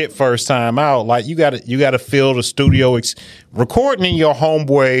hit first time out. Like you got to fill the studio. Recording in your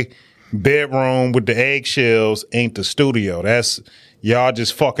homeboy bedroom with the eggshells ain't the studio. That's y'all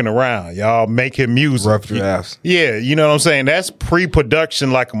just fucking around. Y'all making music. Rough drafts. Yeah, you know what I'm saying? That's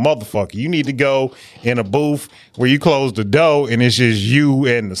pre-production like a motherfucker. You need to go in a booth where you close the door and it's just you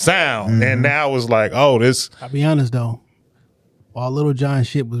and the sound. And now it's like, oh, this. I'll be honest though, all Little John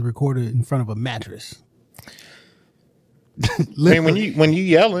shit was recorded in front of a mattress. I mean, when you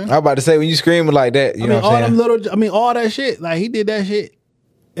yelling. I'm about to say when you screaming like that, you know what I'm saying? All that shit. Like he did that shit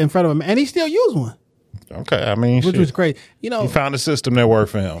in front of him, and he still used one. Okay, I mean, which was crazy. You know, he found a system that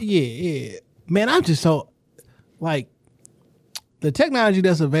worked for him. Yeah. Man, I'm just so like the technology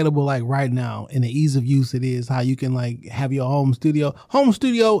that's available like right now and the ease of use it is, how you can like have your home studio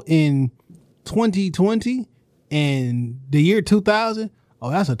in 2020 and the year 2000.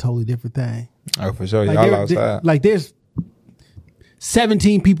 Oh, that's a totally different thing. Oh, for sure. Like Y'all outside. Like there's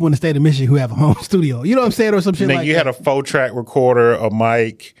 17 people in the state of Michigan who have a home studio. You know what I'm saying? Or some shit like that. You had a 4-track recorder, a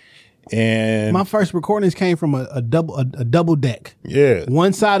mic, and my first recordings came from a double deck. Yeah.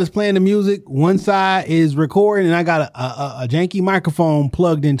 One side is playing the music, one side is recording, and I got a janky microphone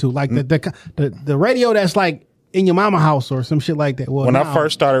plugged into like the radio that's like in your mama house or some shit like that. Well, when I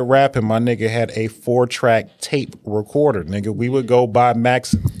first started rapping, my nigga had a 4-track tape recorder. Nigga, we would go by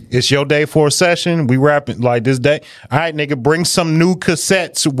Max. It's your day for a session. We rapping like this day. All right, nigga, bring some new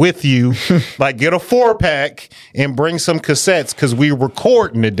cassettes with you. Like get a 4-pack and bring some cassettes because we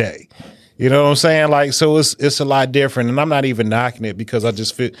recording today. You know what I'm saying? Like, so it's a lot different. And I'm not even knocking it because I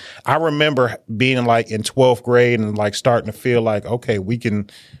just feel, I remember being like in 12th grade and like starting to feel like, okay, we can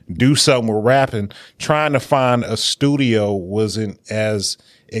do something with rapping. Trying to find a studio wasn't as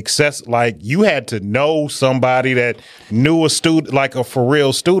accessible. Like you had to know somebody that knew a studio, like a for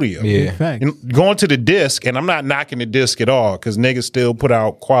real studio. Yeah. And going to the disc, and I'm not knocking the disc at all because niggas still put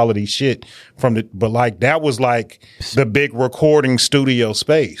out quality shit from but like that was like the big recording studio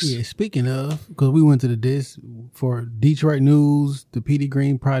space. Yeah, speaking of, because we went to the disc for Detroit News, the PD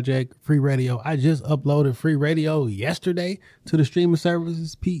Green Project, Free Radio. I just uploaded Free Radio yesterday to the streaming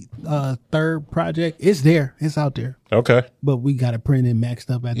services. Third project. It's there. It's out there. Okay. But we got it printed and maxed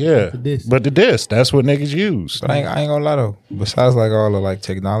up at the disc. But the disc, that's what niggas use. But I ain't gonna lie though. Besides like all the like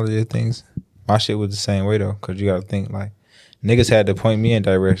technology things, my shit was the same way though. Cause you gotta think like niggas had to point me in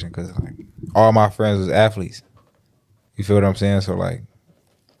direction because like all my friends was athletes. You feel what I'm saying? So like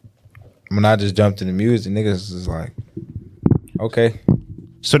when I just jumped into music, niggas was like, okay.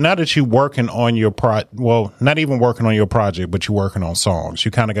 So now that you working on your not even working on your project, but you working on songs,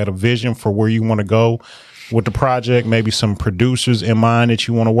 you kind of got a vision for where you want to go with the project, maybe some producers in mind that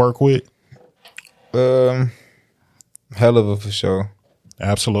you want to work with? Hell of a for sure.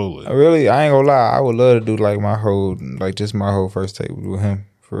 Absolutely. I ain't gonna lie, I would love to do like my whole first tape with him.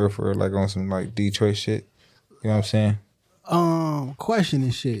 For real, like on some like Detroit shit. You know what I'm saying? Question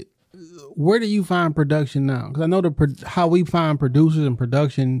and shit. Where do you find production now? Because I know how we find producers and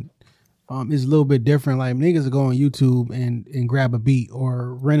production is a little bit different. Like niggas will go on YouTube and grab a beat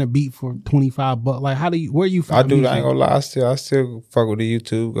or rent a beat for $25. Like where you find? I ain't gonna lie. I still fuck with the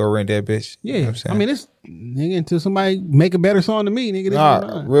YouTube. Go rent that bitch. Yeah, you know what I'm saying? I mean it's nigga until somebody make a better song than me, nigga.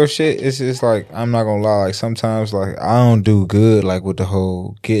 Nah, real shit. It's just like I'm not gonna lie. Like sometimes like I don't do good like with the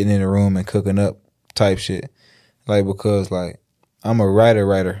whole getting in the room and cooking up type shit. Like because like I'm a writer.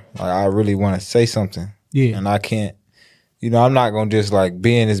 Like I really want to say something. Yeah, and I can't. You know, I'm not gonna just like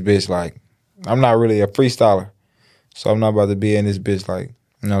be in this bitch like. I'm not really a freestyler. So I'm not about to be in this bitch like,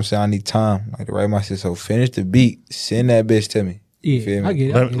 you know what I'm saying? I need time like to write my shit. So finish the beat, send that bitch to me. Yeah, I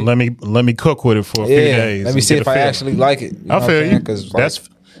get it. Let me cook with it for a few days. Let me see if I actually like it. I feel you. Because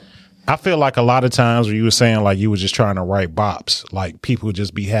I feel like a lot of times where you were saying like you were just trying to write bops, like people would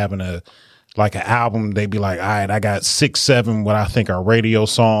just be having an album, they'd be like, all right, I got 6, 7 what I think are radio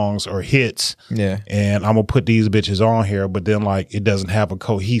songs or hits. Yeah. And I'm gonna put these bitches on here, but then like it doesn't have a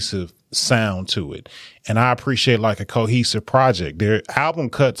cohesive sound to it. And I appreciate like a cohesive project. Their album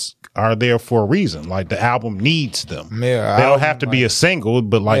cuts are there for a reason. Like the album needs them. Yeah, they don't have to be a single,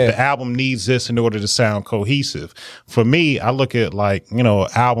 but like the album needs this in order to sound cohesive. For me, I look at like, you know,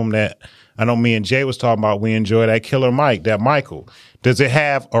 an album that I know me and Jay was talking about. We enjoy that Killer Mike, that Michael. Does it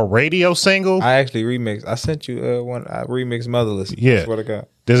have a radio single? I actually remixed. I sent you one. I remixed Motherless. Yeah. That's what I got.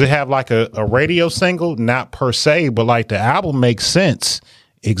 Does it have like a radio single? Not per se, but like the album makes sense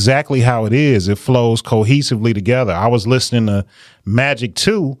exactly how it is. It flows cohesively together. I was listening to Magic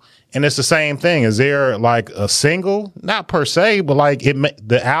 2, and it's the same thing. Is there like a single? Not per se, but like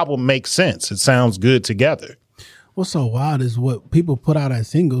the album makes sense. It sounds good together. What's so wild is what people put out as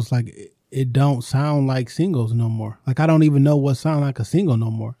singles. Like it don't sound like singles no more. Like I don't even know what sound like a single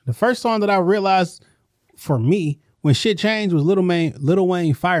no more. The first song that I realized for me when shit changed was Lil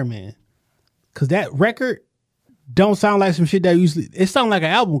Wayne Fireman. Cause that record don't sound like some shit that usually, it sound like an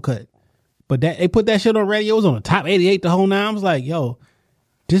album cut. But that they put that shit on radio, it was on the top 88 the whole night. I was like, yo,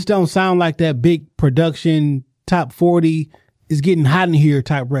 this don't sound like that big production top 40 is getting hot in here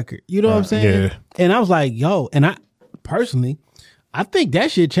type record. You know what I'm saying? Yeah. And I was like, yo, and I personally, I think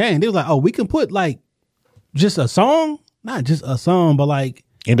that shit changed. It was like, oh, we can put like just a song, not just a song, but like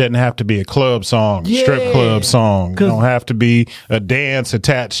it doesn't have to be a club song, strip club song. It don't have to be a dance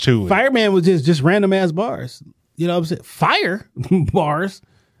attached to it. Fireman was just random ass bars. You know what I'm saying? Fire bars.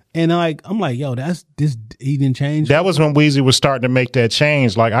 And like I'm like, yo, that's this. He didn't change. That was when Weezy was starting to make that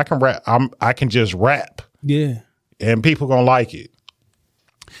change. Like I can rap. I can just rap. Yeah, and people gonna like it.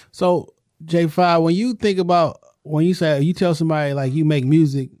 So J5, when you think about when you say you tell somebody like you make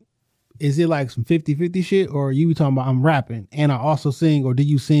music, is it like some 50-50 shit, or are you talking about I'm rapping and I also sing, or do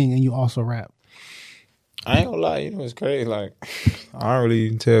you sing and you also rap? I ain't gonna lie, you know it's crazy. Like I don't really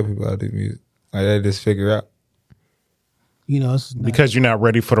even tell people I do music. Like they just figure out. You know, because you're not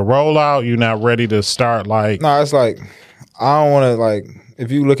ready for the rollout. You're not ready to start like. No, it's like I don't want to like.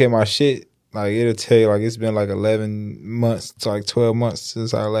 If you look at my shit, like it'll tell you like it's been like 11 months to like 12 months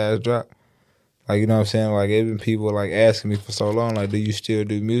since our last drop. Like you know what I'm saying? Like it's been people like asking me for so long. Like, do you still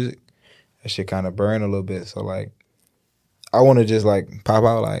do music? That shit kind of burn a little bit. So like, I want to just like pop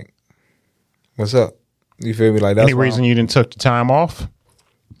out like, what's up? You feel me? Like that's any reason you didn't took the time off?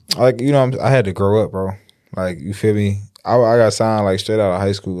 Like you know, I had to grow up, bro. Like you feel me? I got signed like straight out of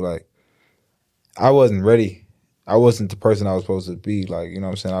high school. Like I wasn't ready. I wasn't the person I was supposed to be. Like, you know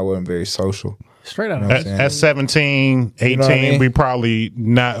what I'm saying? I wasn't very social. Straight out of at 17, 18, you know I mean? We probably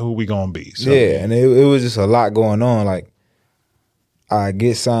not who we gonna be. So. Yeah, and it was just a lot going on. Like I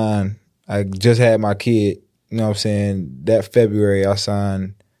get signed. I just had my kid. You know what I'm saying? That February I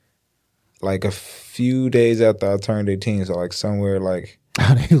signed like a few days after I turned 18. So like somewhere like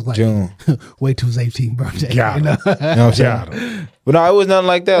like, June. Wait till his 18th birthday. You know what I'm saying? But no, it was nothing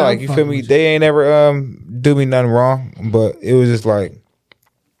like that. Like you feel me? They ain't ever do me nothing wrong. But it was just like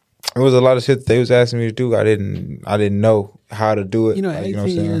it was a lot of shit that they was asking me to do. I didn't know how to do it. You know, like,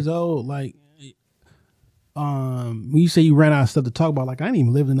 18 years old, like when you say you ran out of stuff to talk about, like I ain't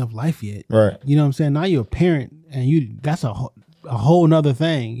even lived enough life yet. Right. You know what I'm saying? Now you're a parent and that's a whole nother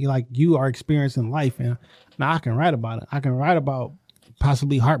thing. You are experiencing life, and now I can write about it. I can write about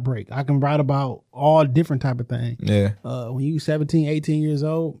possibly heartbreak. I can write about all different type of things. Yeah. When you 17, 18 years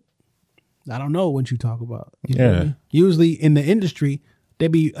old, I don't know what you talk about. You know what I mean? Usually in the industry,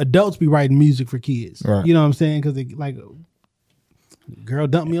 adults be writing music for kids. Right. You know what I'm saying? Because like, girl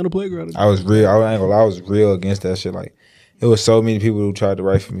dumped me on the playground. I was real. I was real against that shit. Like, there was so many people who tried to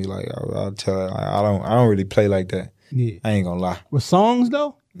write for me. Like, I'll tell her, like, I don't really play like that. Yeah. I ain't gonna lie. With songs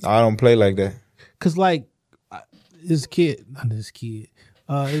though, I don't play like that. Cause like this guy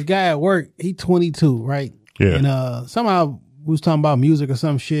at work, he 22, right? Yeah. And somehow we was talking about music or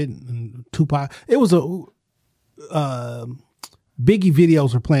some shit, and Tupac. It was Biggie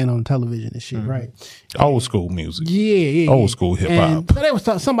videos were playing on television and shit, right? Old school music. Yeah. Old school hip hop.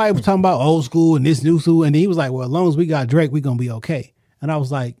 Somebody was talking about old school and this new school, and then he was like, "Well, as long as we got Drake, we gonna be okay." And I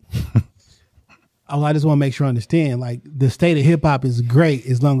was like, I just want to make sure I understand. Like the state of hip hop is great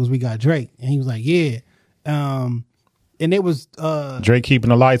as long as we got Drake. And he was like, "Yeah." And it was Drake keeping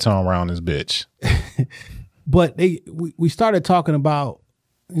the lights on around this bitch. But we started talking about.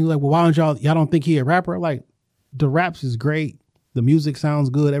 He was like, "Well, why don't y'all don't think he a rapper?" Like the raps is great. The music sounds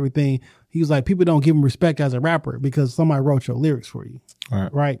good, everything. He was like, people don't give him respect as a rapper because somebody wrote your lyrics for you.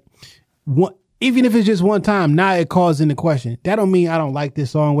 Right? Even if it's just one time, now it calls into question. That don't mean I don't like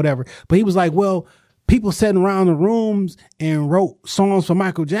this song, whatever. But he was like, well, people sitting around the rooms and wrote songs for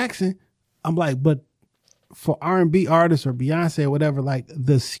Michael Jackson. I'm like, but for R&B artists or Beyonce or whatever, like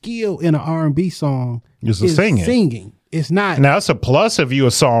the skill in an R&B song is singing. It's not. Now, it's a plus if you a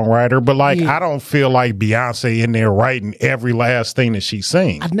songwriter, but like, I don't feel like Beyonce in there writing every last thing that she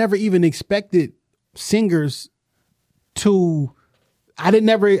sings. I've never even expected singers to, I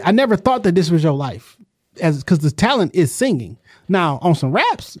never thought that this was your life, because the talent is singing. Now, on some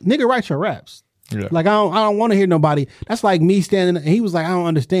raps, nigga, write your raps. Yeah. Like, I don't want to hear nobody. That's like me standing, and he was like, I don't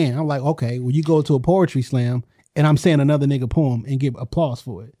understand. I'm like, okay, well, you go to a poetry slam and I'm saying another nigga poem and give applause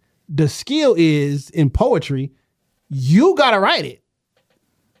for it. The skill is in poetry, you gotta write it.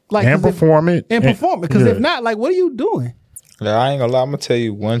 Like, and perform it. And perform it. Because if not, like, what are you doing? Yeah, I ain't gonna lie, I'm gonna tell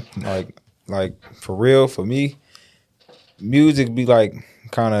you one, like for real, for me, music be like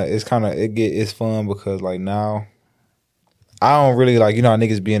it's fun because like now I don't really like, you know how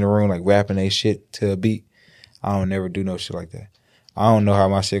niggas be in the room like rapping they shit to a beat. I don't never do no shit like that. I don't know how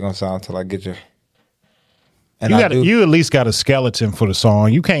my shit gonna sound until I get you. And you at least got a skeleton for the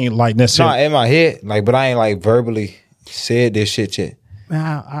song. You can't like necessarily. Not in my head, like, but I ain't like verbally said this shit yet.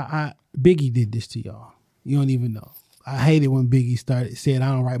 Man, Biggie did this to y'all. You don't even know. I hated when Biggie said,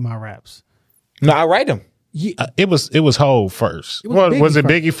 I don't write my raps. No, I write them. Yeah. It was Hove first. Was it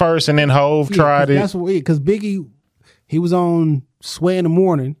Biggie first and then Hove tried it? That's weird because Biggie, he was on Sway in the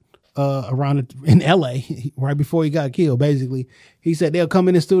Morning in LA right before he got killed. Basically, he said they'll come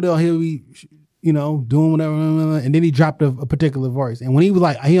in the studio, he'll be, you know, doing whatever, and then he dropped a particular voice. And when he was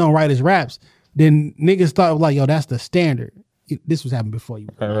like, he don't write his raps, then niggas thought like, yo, that's the standard. This was happening before you.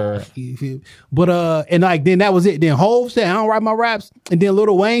 You feel? But and like then that was it. Then Hov said, I don't write my raps, and then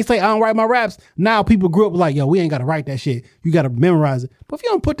Lil Wayne say, I don't write my raps. Now people grew up like, yo, we ain't gotta write that shit. You gotta memorize it. But if you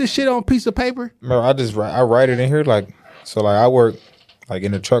don't put this shit on a piece of paper, bro, I write it in here like, so like I work like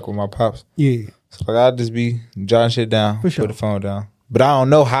in the truck with my pops. Yeah. So like I just be jotting shit down, put the phone down. But I don't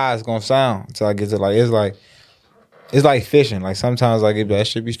know how it's gonna sound until I get to like it's like fishing. Like sometimes like that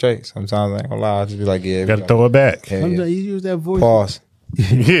shit be straight. Sometimes I ain't gonna lie, I'll just be like, yeah. Gotta throw it back. Yeah, sometimes you use that voice. Pause.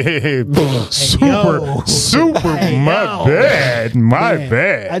 Yeah, super. My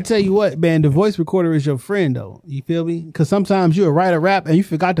bad. I tell you what, man, the voice recorder is your friend though. You feel me? Because sometimes you'll write a rap and you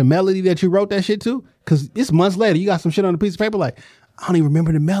forgot the melody that you wrote that shit to. Because it's months later, you got some shit on a piece of paper like, I don't even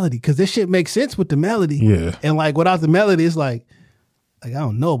remember the melody because this shit makes sense with the melody. Yeah. And like without the melody, it's like I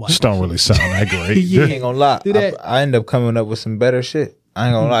don't know about just don't really sound that great. Yeah. I ain't gonna lie. I end up coming up with some better shit. I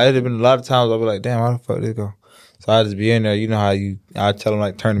ain't gonna lie. It'd have been a lot of times I'll be like, damn, how the fuck did it go? So I just be in there, you know how I tell them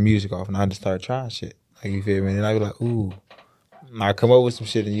like turn the music off and I just start trying shit. Like you feel me? And I be like, ooh. And I come up with some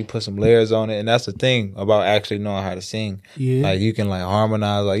shit and you put some layers on it. And that's the thing about actually knowing how to sing. Yeah. Like you can like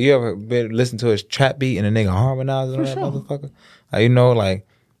harmonize. Like you ever been listen to his trap beat and a nigga harmonizing on that motherfucker? Like, you know, like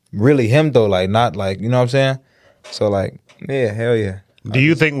really him though, like not like, you know what I'm saying? So like, yeah, hell yeah. Do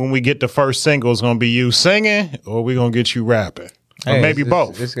you think when we get the first single, it's going to be you singing or we going to get you rapping? Or maybe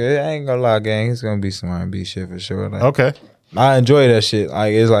both? I ain't going to lie, gang. It's going to be some R&B shit for sure. Like, okay. I enjoy that shit.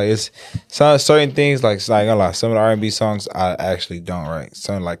 Like it's some certain things like I ain't gonna lie, some of the R&B songs I actually don't write.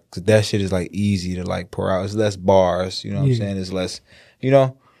 Some like that shit is like easy to like pour out. It's less bars, you know what I'm saying? It's less, you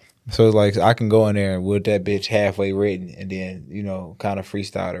know? So it's like I can go in there and with that bitch halfway written and then, you know, kind of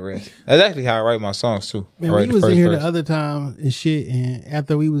freestyle the rest. That's actually how I write my songs too. Man, we was in here the other time and shit, and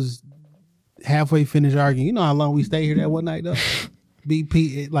after we was halfway finished arguing, you know how long we stayed here that one night though?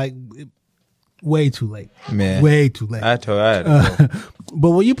 BP, way too late. Man. Way too late.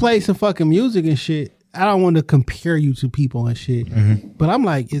 But when you play some fucking music and shit, I don't want to compare you to people and shit. Mm-hmm. But I'm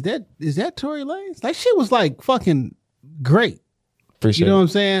like, is that Tory Lanez? Like shit was like fucking great. Appreciate you know what I'm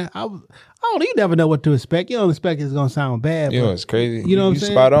saying? You never know what to expect. You don't expect it's gonna sound bad. You know, it's crazy. You know what I'm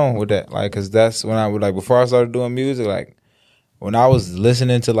saying? Spot on with that. Like, cause that's when I would like before I started doing music, like when I was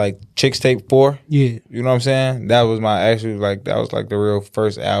listening to like Chicks Tape 4. Yeah. You know what I'm saying? That was that was like the real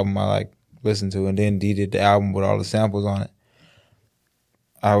first album I like listened to, and then D did the album with all the samples on it.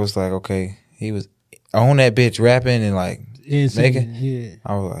 I was like, okay, he was on that bitch rapping and like making. Yeah.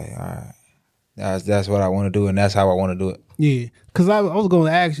 I was like, all right. That's what I want to do, and that's how I want to do it. Yeah, because I was going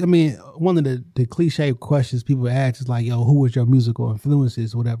to ask, I mean, one of the cliche questions people ask is like, yo, who was your musical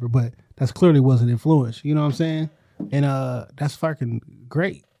influences, whatever, but that's clearly wasn't influence, you know what I'm saying? And that's fucking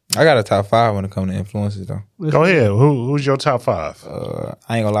great. I got a top 5 when it comes to influences though. Go ahead. Who's your top 5?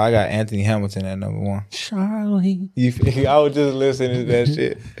 I ain't gonna lie, I got Anthony Hamilton at number 1. Charlie. I was just listening to that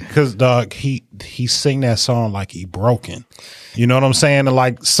shit. Cause dog, he sing that song like he broken. You know what I'm saying? And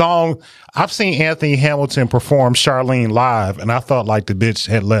like song, I've seen Anthony Hamilton perform Charlene live, and I thought like the bitch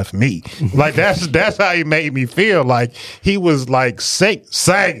had left me. Like that's how he made me feel. Like he was like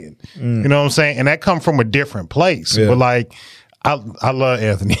sagging. You know what I'm saying? And that come from a different place. Yeah. But like I love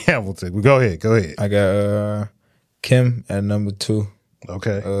Anthony Hamilton. Go ahead. I got Kim at number 2.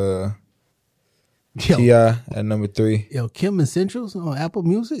 Okay. T.I. at number 3. Yo, Kim Essentials on Apple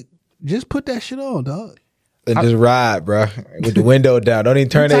Music. Just put that shit on, dog. And just ride, bro, with the window down. Don't even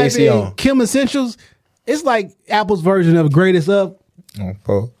turn the AC on. Kim Essentials, it's like Apple's version of Greatest Up.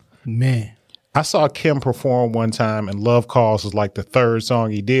 Oh, man. I saw Kim perform one time, and Love Calls was like the 3rd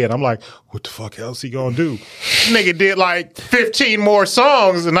song he did. I'm like, what the fuck else he gonna do? Nigga did like 15 more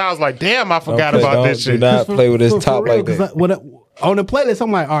songs, and I was like, damn, I forgot about this shit. Do not play with his top real, like that. On the playlist,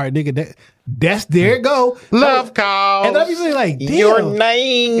 I'm like, all right, nigga, that's there it go. Love Calls. And I'm usually like, damn. Your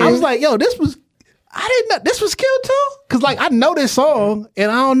name. I was like, yo, this was Kill too? Because like I know this song,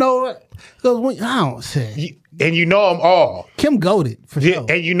 and I don't know. Because I don't say. And you know them all. Kim goated for sure.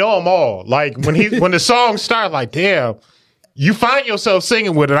 And you know them all. Like when the song starts, like damn, you find yourself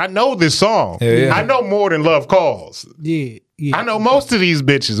singing with it. I know this song. Yeah. I know more than Love Calls. Yeah. I know most of these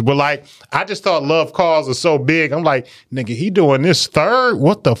bitches, but like I just thought Love Calls are so big. I'm like, nigga, he doing this 3rd.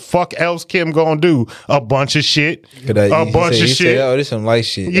 What the fuck else Kim gonna do? A bunch of shit. He said, oh, this some light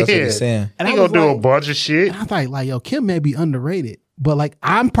shit. That's what he's saying. And he gonna do a bunch of shit. And I thought, like, yo, Kim may be underrated. But like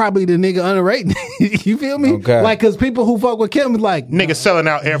I'm probably the nigga underrated. You feel me? Okay. Like, cause people who fuck with Kim is like nigga selling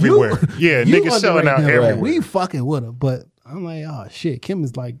out everywhere. Nigga selling out everywhere. We fucking with her, but I'm like, oh shit, Kim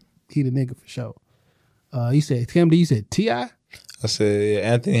is like he the nigga for sure. You said Kim? You said T.I.? I said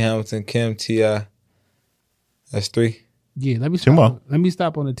Anthony Hamilton, Kim, T.I. That's 3. Yeah, let me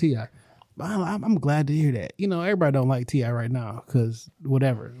stop on the T.I. I'm glad to hear that. You know, everybody don't like T.I. right now because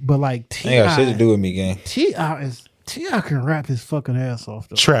whatever. But like T.I. ain't got shit to do with me, gang. T.I. can rap his fucking ass off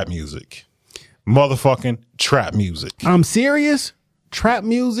though. Trap music. Motherfucking trap music. I'm serious. Trap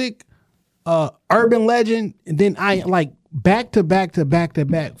music, urban legend, and then I like back to back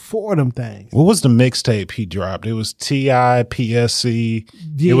 4 of them things. What was the mixtape he dropped? It was T.I., PSC.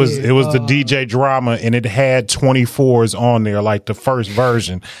 Yeah, it was the DJ Drama, and it had 24s on there, like the first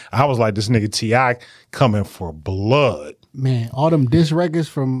version. I was like, this nigga T.I. coming for blood. Man, all them diss records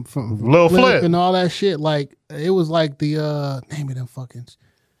from Lil Flip and all that shit. Like it was like the name of them fuckings.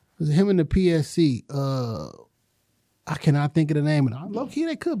 It was him and the PSC. I cannot think of the name. And low key,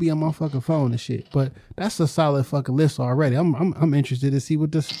 they could be on my fucking phone and shit. But that's a solid fucking list already. I'm interested to see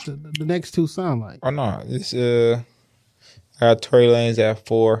what the next 2 sound like. Oh no, this I got Tory Lanez at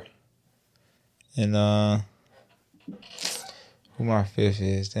 4, and who my 5th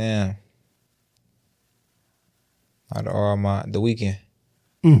is? Damn, out of all my The Weeknd.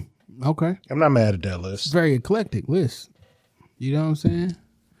 Okay, I'm not mad at that list. It's very eclectic list. You know what I'm saying?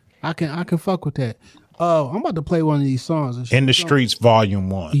 I can fuck with that. I'm about to play one of these songs. In the Streets, Volume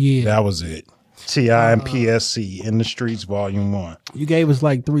 1. Yeah. That was it. T.I. and PSC, In the Streets, Volume 1. You gave us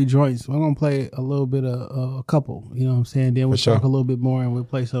like 3 joints. We're going to play a little bit of a couple. You know what I'm saying? Then we'll talk a little bit more and we'll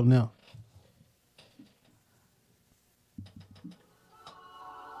play something else.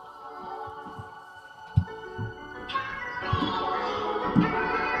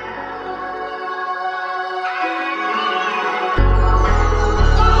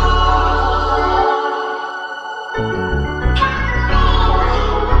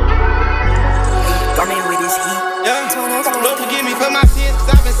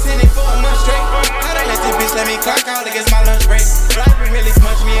 Let me clock out against my lunch break. Life can really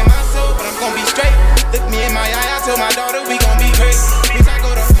punch me in my soul, but I'm gon' be straight. Look me in my eye, I told my daughter we gon' be great. Bitch, I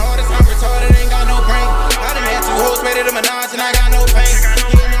go the hardest, I'm retarded, ain't got no brain. I done had 2 hoes ready to menage and I got no pain.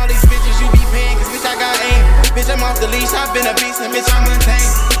 Getting all these bitches you be paying, cause bitch I got aim. Bitch, I'm off the leash, I've been a beast and bitch I'm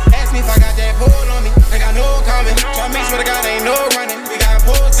untamed. Ask me if I got that hold on me, I got no comment. Try me, swear to God, ain't no running. We got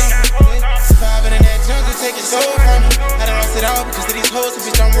pulls on me. Surviving in that jungle, taking soul from me. I done lost it all because of these hoes, so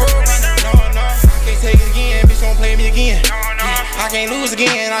bitch I'm rolling. No, can't take it again, bitch don't play me again. I can't lose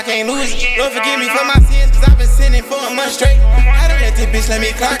again, I can't lose. Lord forgive me for my sins, cause I've been sinning for a month straight. I don't let this bitch let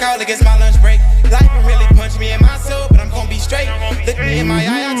me clock out against my lunch break. Life can really punch me in my soul, but I'm gon' be straight. Look me in my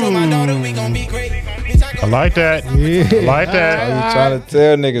eye, I told my daughter we gon' be great. I like that. Yeah. I like that. You trying to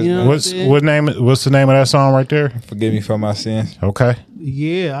tell niggas, you know what's the name of that song right there? Forgive me for my sins. Okay.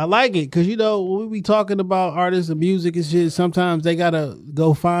 Yeah, I like it because, you know, when we be talking about artists and music and shit, sometimes they got to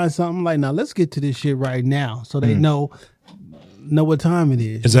go find something like, now let's get to this shit right now so they know know what time it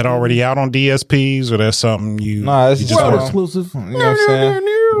is. Is that already out on DSPs or that's something you? Nah, it's you just World on- exclusive. You know what I'm saying?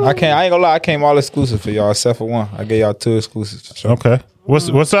 I ain't gonna lie. I came all exclusive for y'all except for one. I gave y'all 2 exclusives. For sure. Okay. What's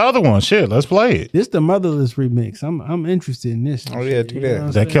the other one? Shit, let's play it. This the Motherless remix. I'm interested in this. Oh yeah, do that.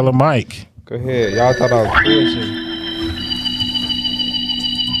 Is that Killer Mike? Go ahead. Y'all thought I was bullshit.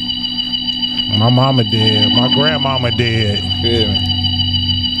 My mama dead. My grandmama dead. Feel me?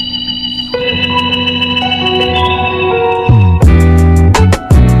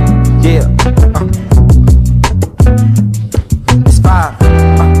 Yeah. It's 5.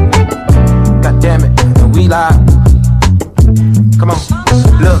 God damn it. And we live. Come on.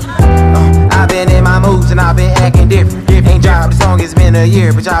 Look. I've been in my moods and I've been acting different. Ain't dropped the song, it's been a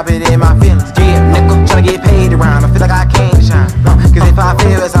year, but y'all been in my feelings. Yeah, nigga, tryna get paid around. I feel like I can't shine. Cause if I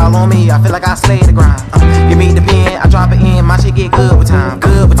feel it's all on me, I feel like I slay the grind. Give me the pen, I drop it in, my shit get good with time.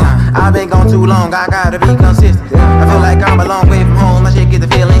 Good with time. I've been gone too long, I gotta be consistent. I feel like I'm a long way from home, my shit get the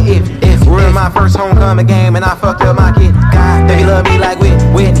feeling if we're in my first homecoming game and I fucked up my kid. God, they love me like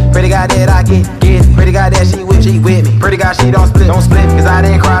Whitney. Pretty God that I get it. Pretty God that she with me. Pretty God she don't split. Cause I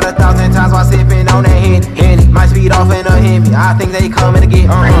done cried 1,000 times while sipping on that Henny. My speed off and a Hemi. I think they coming to get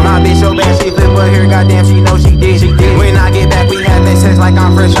my bitch so bad she flip her hair. Goddamn, she know she did. When I get back, we had that sex like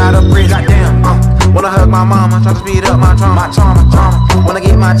I'm fresh out of prison. Goddamn, wanna hug my mama, try to speed up my trauma. Wanna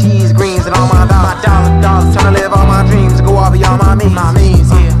get my cheese greens and all my dollars. Tryna live all my dreams and go off of all my means.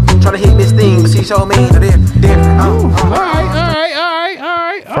 Yeah, tryna hit this thing, but she showed me the different. All right.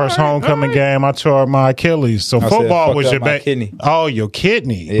 First homecoming game, I tore my Achilles. So I said, football fucked was up your my kidney. Oh, your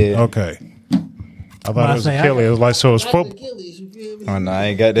kidney. Yeah. Okay. I thought it was Achilles. It was like so. It's Oh no, I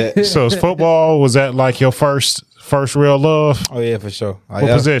ain't got that. so it's football. Was that like your first real love? Oh yeah, for sure. What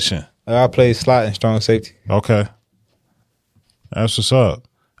position? I played slot and strong safety. Okay, that's what's up.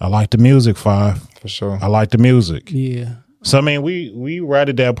 I like the music, 5. For sure. I like the music. Yeah. So I mean, we right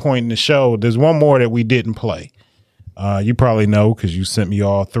at that point in the show. There's one more that we didn't play. You probably know because you sent me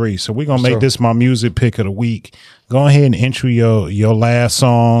all 3. So we're gonna make this my music pick of the week. Go ahead and intro your last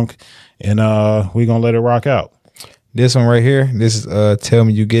song, and we're gonna let it rock out. This one right here, this is Tell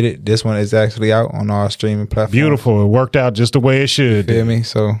Me You Get It. This one is actually out on our streaming platform. Beautiful. It worked out just the way it should. Feel me?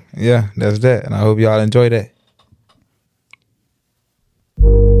 So yeah, that's that. And I hope y'all enjoy that.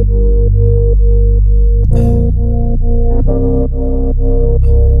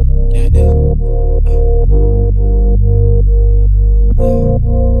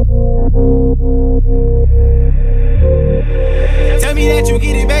 Tell me that you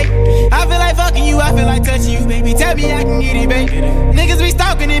get it, babe. I feel like fucking you, I feel like touching you, baby. Tell me I can get it, babe. Niggas be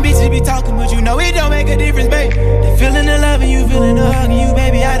stalking and bitches be talking, but you know it don't make a difference, babe. The feeling the loving you, feeling the hugging you,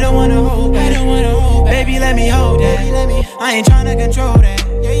 baby. I don't wanna hold back. Baby, let me hold that. I ain't tryna control that.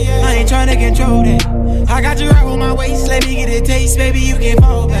 I ain't tryna control that. I got you right on my waist, let me get a taste, baby. You can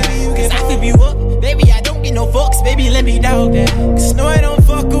fall back. Cause I flip you up, baby. I don't get no fucks, baby. Let me dog that. Cause no, I don't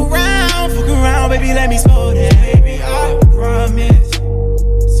fuck around, baby. Let me spoil that, baby. I promise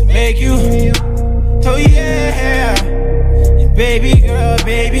to make you feel. Oh yeah, and baby girl,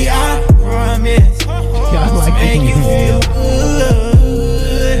 baby, I promise to make you feel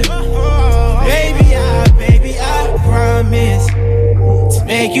good. Baby, I promise to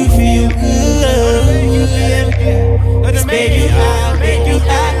make you feel good. Baby,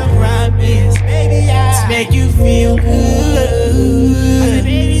 I promise to make you feel good.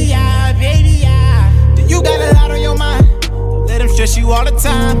 Baby, do you got a lot on your mind? Don't let them stress you all the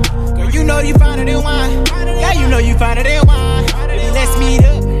time. Girl, you know you finer than wine. Yeah, you know you finer than wine. Let's meet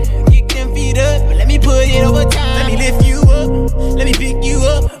up, kick them feet up, but let me put it over time. Let me lift you up, let me pick you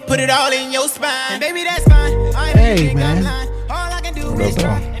up, put it all in your spine. Baby, that's fine. I ain't Hey, think man. I'm lying. All I can do is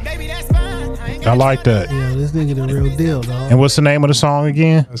try. And baby, that's fine. ain't I like that. Yeah, this nigga the real deal, dog. And what's the name of the song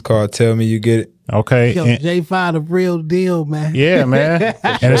again? It's called Tell Me You Get It. Okay. Yo, And- J5 the real deal, man. yeah, man.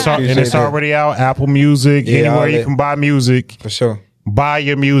 And it's Appreciate that. already out. Apple Music, Yeah, anywhere all you that. can buy music. For sure. Buy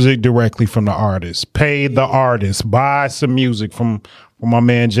your music directly from the artist. Pay the artist. Buy some music from my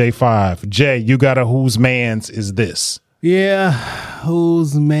man J5. Jay, you got a whose man's is this? Yeah,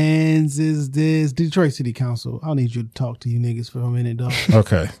 whose man's is this? Detroit City Council. I'll need you to talk to you niggas for a minute, dog.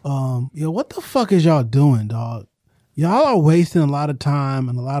 Okay. Yo, what the fuck is y'all doing, dog? Y'all are wasting a lot of time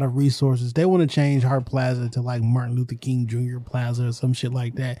and a lot of resources. They want to change Hart Plaza to like Martin Luther King Jr. Plaza or some shit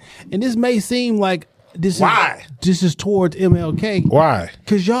like that. And this may seem like this is towards MLK. Why?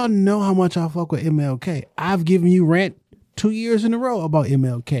 Because y'all know how much I fuck with MLK. I've given you rant 2 years in a row about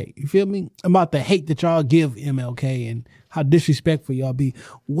MLK. You feel me? About the hate that y'all give MLK and how disrespectful y'all be.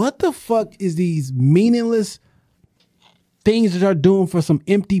 What the fuck is these meaningless things that y'all doing for some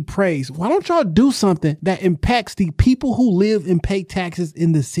empty praise. Why don't y'all do something that impacts the people who live and pay taxes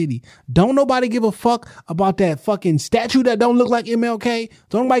in the city? Don't nobody give a fuck about that fucking statue that don't look like MLK.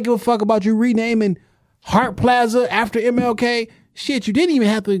 Don't nobody give a fuck about you renaming Hart Plaza after MLK. Shit, you didn't even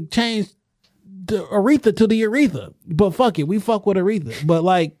have to change the Aretha to the Aretha. But fuck it, we fuck with Aretha. But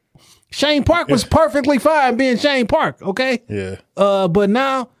like, Shane Park was perfectly fine being Shane Park, okay? Yeah. But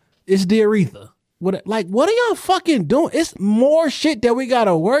now it's the Aretha. What are y'all fucking doing? It's more shit that we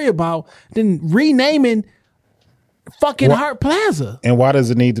gotta worry about than renaming fucking Hart Plaza. And why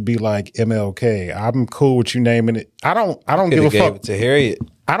does it need to be like MLK? I'm cool with you naming it. I don't give a fuck. It to Harriet.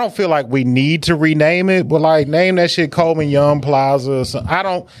 I don't feel like we need to rename it, but like name that shit Coleman Young Plaza. Or something.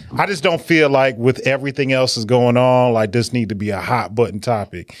 I just don't feel like with everything else is going on, like this need to be a hot button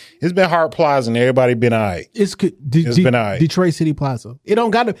topic. It's been Hart Plaza and everybody been all right. It's been all right. Detroit City Plaza. It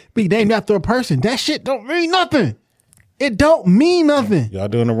don't got to be named after a person. That shit don't mean nothing. It don't mean nothing. Y'all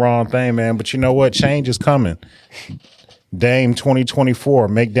doing the wrong thing, man. But you know what? Change is coming. Dame 2024,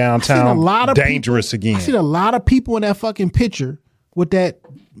 make downtown dangerous again. I seen a lot of people in that fucking picture with that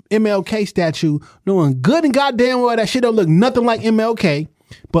MLK statue knowing good and goddamn well that shit don't look nothing like MLK.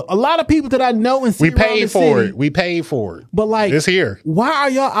 But a lot of people that I know and see we paid for it. We paid for it. But like, it's here. Why are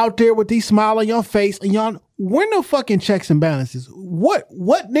y'all out there with these smile on your face and y'all, where no fucking checks and balances? What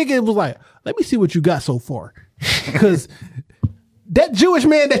nigga was like, let me see what you got so far. Because that Jewish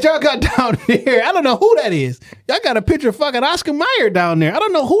man that y'all got down there, I don't know who that is. Y'all got a picture of fucking Oscar Mayer down there. I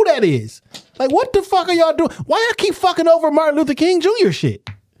don't know who that is. Like, what the fuck are y'all doing? Why y'all keep fucking over Martin Luther King Jr. shit?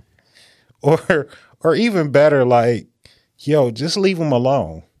 Or even better, like, yo, just leave him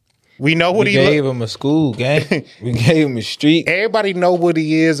alone. We know what we gave him a school, gang. We gave him a street. Everybody know what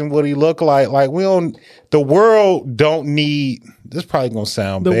he is and what he look like. Like the world don't need. This probably gonna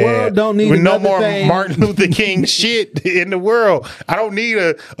sound bad. The world don't need no more Martin Luther King shit in the world. I don't need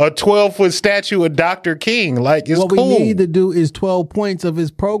a 12-foot statue of Dr. King. Like it's what cool. We need to do is 12 points of his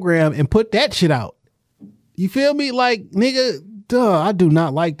program and put that shit out. You feel me? Like nigga, I do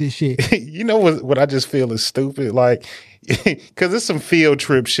not like this shit. You know what I just feel is stupid. Like. Because it's some field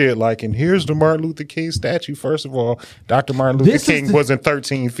trip shit like, and here's the Martin Luther King statue. First of all, Dr. Martin Luther King wasn't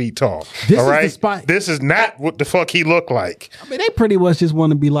 13 feet tall. All right? This is not what the fuck he looked like. I mean, they pretty much just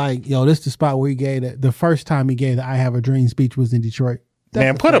want to be like, yo, this is the spot where he gave the first time he gave the I Have a Dream speech was in Detroit.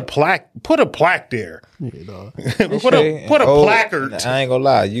 Man, put a plaque there. Yeah, put a placard. I ain't gonna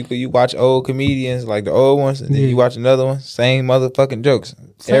lie. You watch old comedians like the old ones, and then you watch another one, same motherfucking jokes.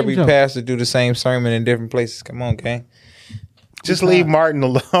 Every pastor do the same sermon in different places. Come on, gang. Just leave Martin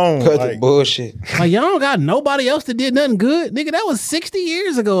alone. Cut the bullshit. Like, y'all don't got nobody else that did nothing good. Nigga, that was 60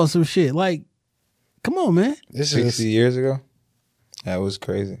 years ago or some shit. Like, come on, man. This 60 years ago? That was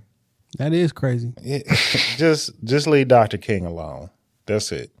crazy. That is crazy. Yeah. Just leave Dr. King alone.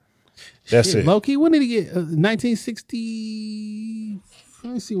 That's it. That's it. Low-key, when did he get 1960?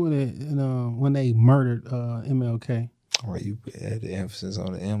 Let me see when they murdered MLK. Why you add the emphasis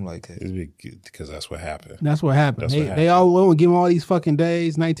on the M like that? Because that's what happened. That's what happened. They all want to give him all these fucking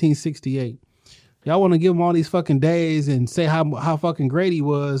days. 1968. Y'all want to give him all these fucking days and say how fucking great he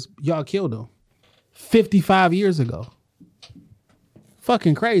was. Y'all killed him 55 years ago.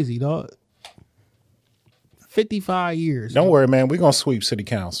 Fucking crazy, dog. 55 years. Don't worry, man. We're gonna sweep city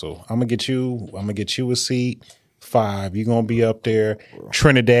council. I'm gonna get you a seat. 5. You're gonna be up there.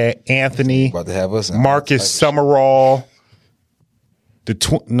 Trinidad Anthony, about to have us Marcus Summerall. The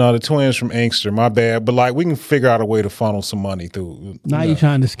twins from Inkster. My bad, but like we can figure out a way to funnel some money through. Now you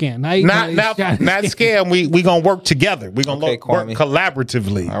trying to scam? Not scam. We gonna work together. We gonna work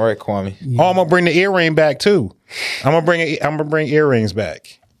collaboratively. All right, Kwame. Yeah. Oh, I'm gonna bring the earring back too. I'm gonna bring earrings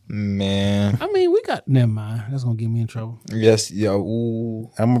back. Man, I mean, we got. Never mind. That's gonna get me in trouble. Yes, yo. Ooh.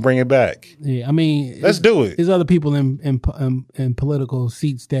 I'm gonna bring it back. Yeah, I mean, let's do it. There's other people in political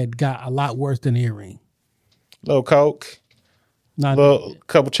seats that got a lot worse than the earring. Little coke, little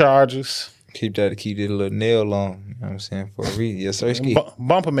couple charges. Keep that little nail long. You know what I'm saying? For a reason. Yes, sir.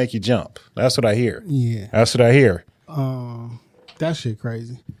 Bumper make you jump. That's what I hear. Yeah, that's what I hear. That shit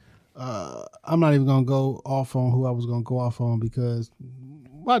crazy. I'm not even gonna go off on who I was gonna go off on because.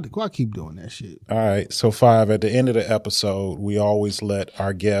 Why keep doing that shit? All right. So 5, at the end of the episode, we always let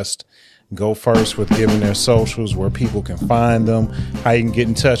our guest go first with giving their socials, where people can find them, how you can get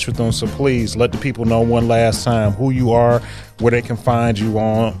in touch with them. So please let the people know one last time who you are, where they can find you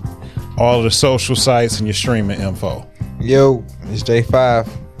on all of the social sites and your streaming info. Yo, it's J5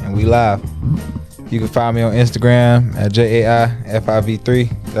 and we live. You can find me on Instagram at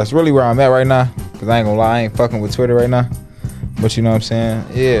JAIFIV3. That's really where I'm at right now, because I ain't gonna lie, I ain't fucking with Twitter right now. But you know what I'm saying?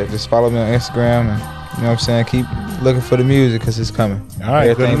 Yeah, just follow me on Instagram and you know what I'm saying? Keep looking for the music because it's coming. All right,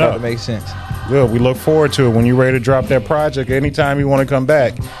 everything good about enough. to make sense. Good. We look forward to it. When you're ready to drop that project, anytime you want to come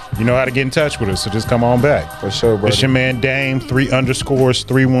back, you know how to get in touch with us. So just come on back. For sure, bro. It's your man Dame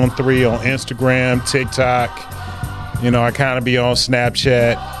 3_313 on Instagram, TikTok. You know, I kind of be on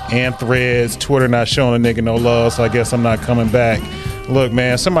Snapchat and Threads. Twitter not showing a nigga no love, so I guess I'm not coming back. Look,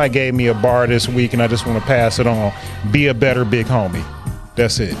 man, somebody gave me a bar this week, and I just want to pass it on. Be a better big homie.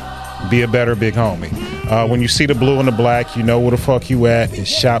 That's it. Be a better big homie. When you see the blue and the black, you know where the fuck you at. It's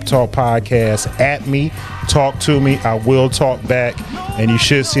Shop Talk Podcast. At me, talk to me. I will talk back. And you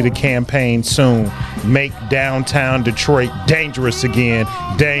should see the campaign soon. Make downtown Detroit dangerous again.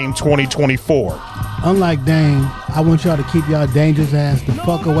 Dame 2024. Unlike Dame, I want y'all to keep y'all dangerous ass the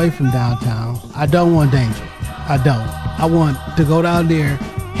fuck away from downtown. I don't want danger. I don't. I want to go down there,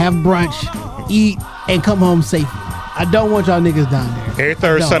 have brunch, eat, and come home safely. I don't want y'all niggas down there. Every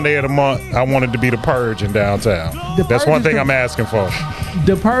third Sunday of the month, I wanted to be the purge in downtown. That's one thing I'm asking for.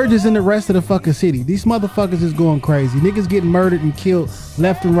 The purge is in the rest of the fucking city. These motherfuckers is going crazy. Niggas getting murdered and killed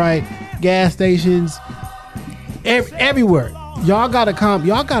left and right. Gas stations, everywhere. Y'all gotta come.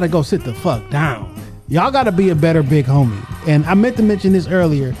 Y'all gotta go sit the fuck down. Y'all gotta be a better big homie. And I meant to mention this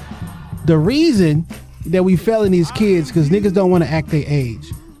earlier. The reason that we failing these kids because niggas don't want to act their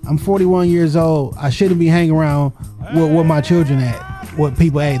age. I'm 41 years old. I shouldn't be hanging around with my children at what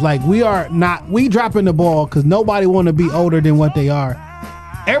people age. Like we dropping the ball because nobody want to be older than what they are.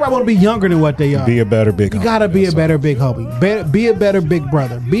 Everybody want to be younger than what they are. Be a better big homie. You gotta be a better big homie. Be a better big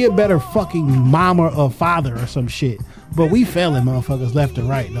brother. Be a better fucking mama or father or some shit. But we failing motherfuckers left and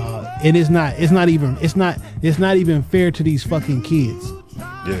right, dog. And it's not even fair to these fucking kids.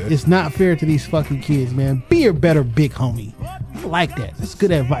 Yeah. It's not fair to these fucking kids, man. Be a better big homie. I like that. That's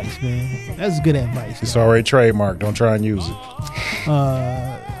good advice, man. That's good advice. It's already trademarked. Don't try and use it.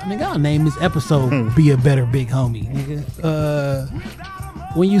 Nigga, I'll name this episode Be a Better Big Homie. Nigga.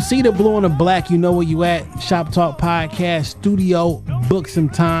 When you see the blue and the black, you know where you at. Shop Talk Podcast Studio. Book some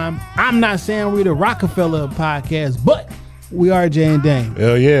time. I'm not saying we're the Rockefeller podcast, but we are Jay and Dame.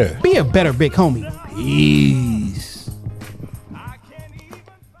 Hell yeah. Be a better big homie. Peace.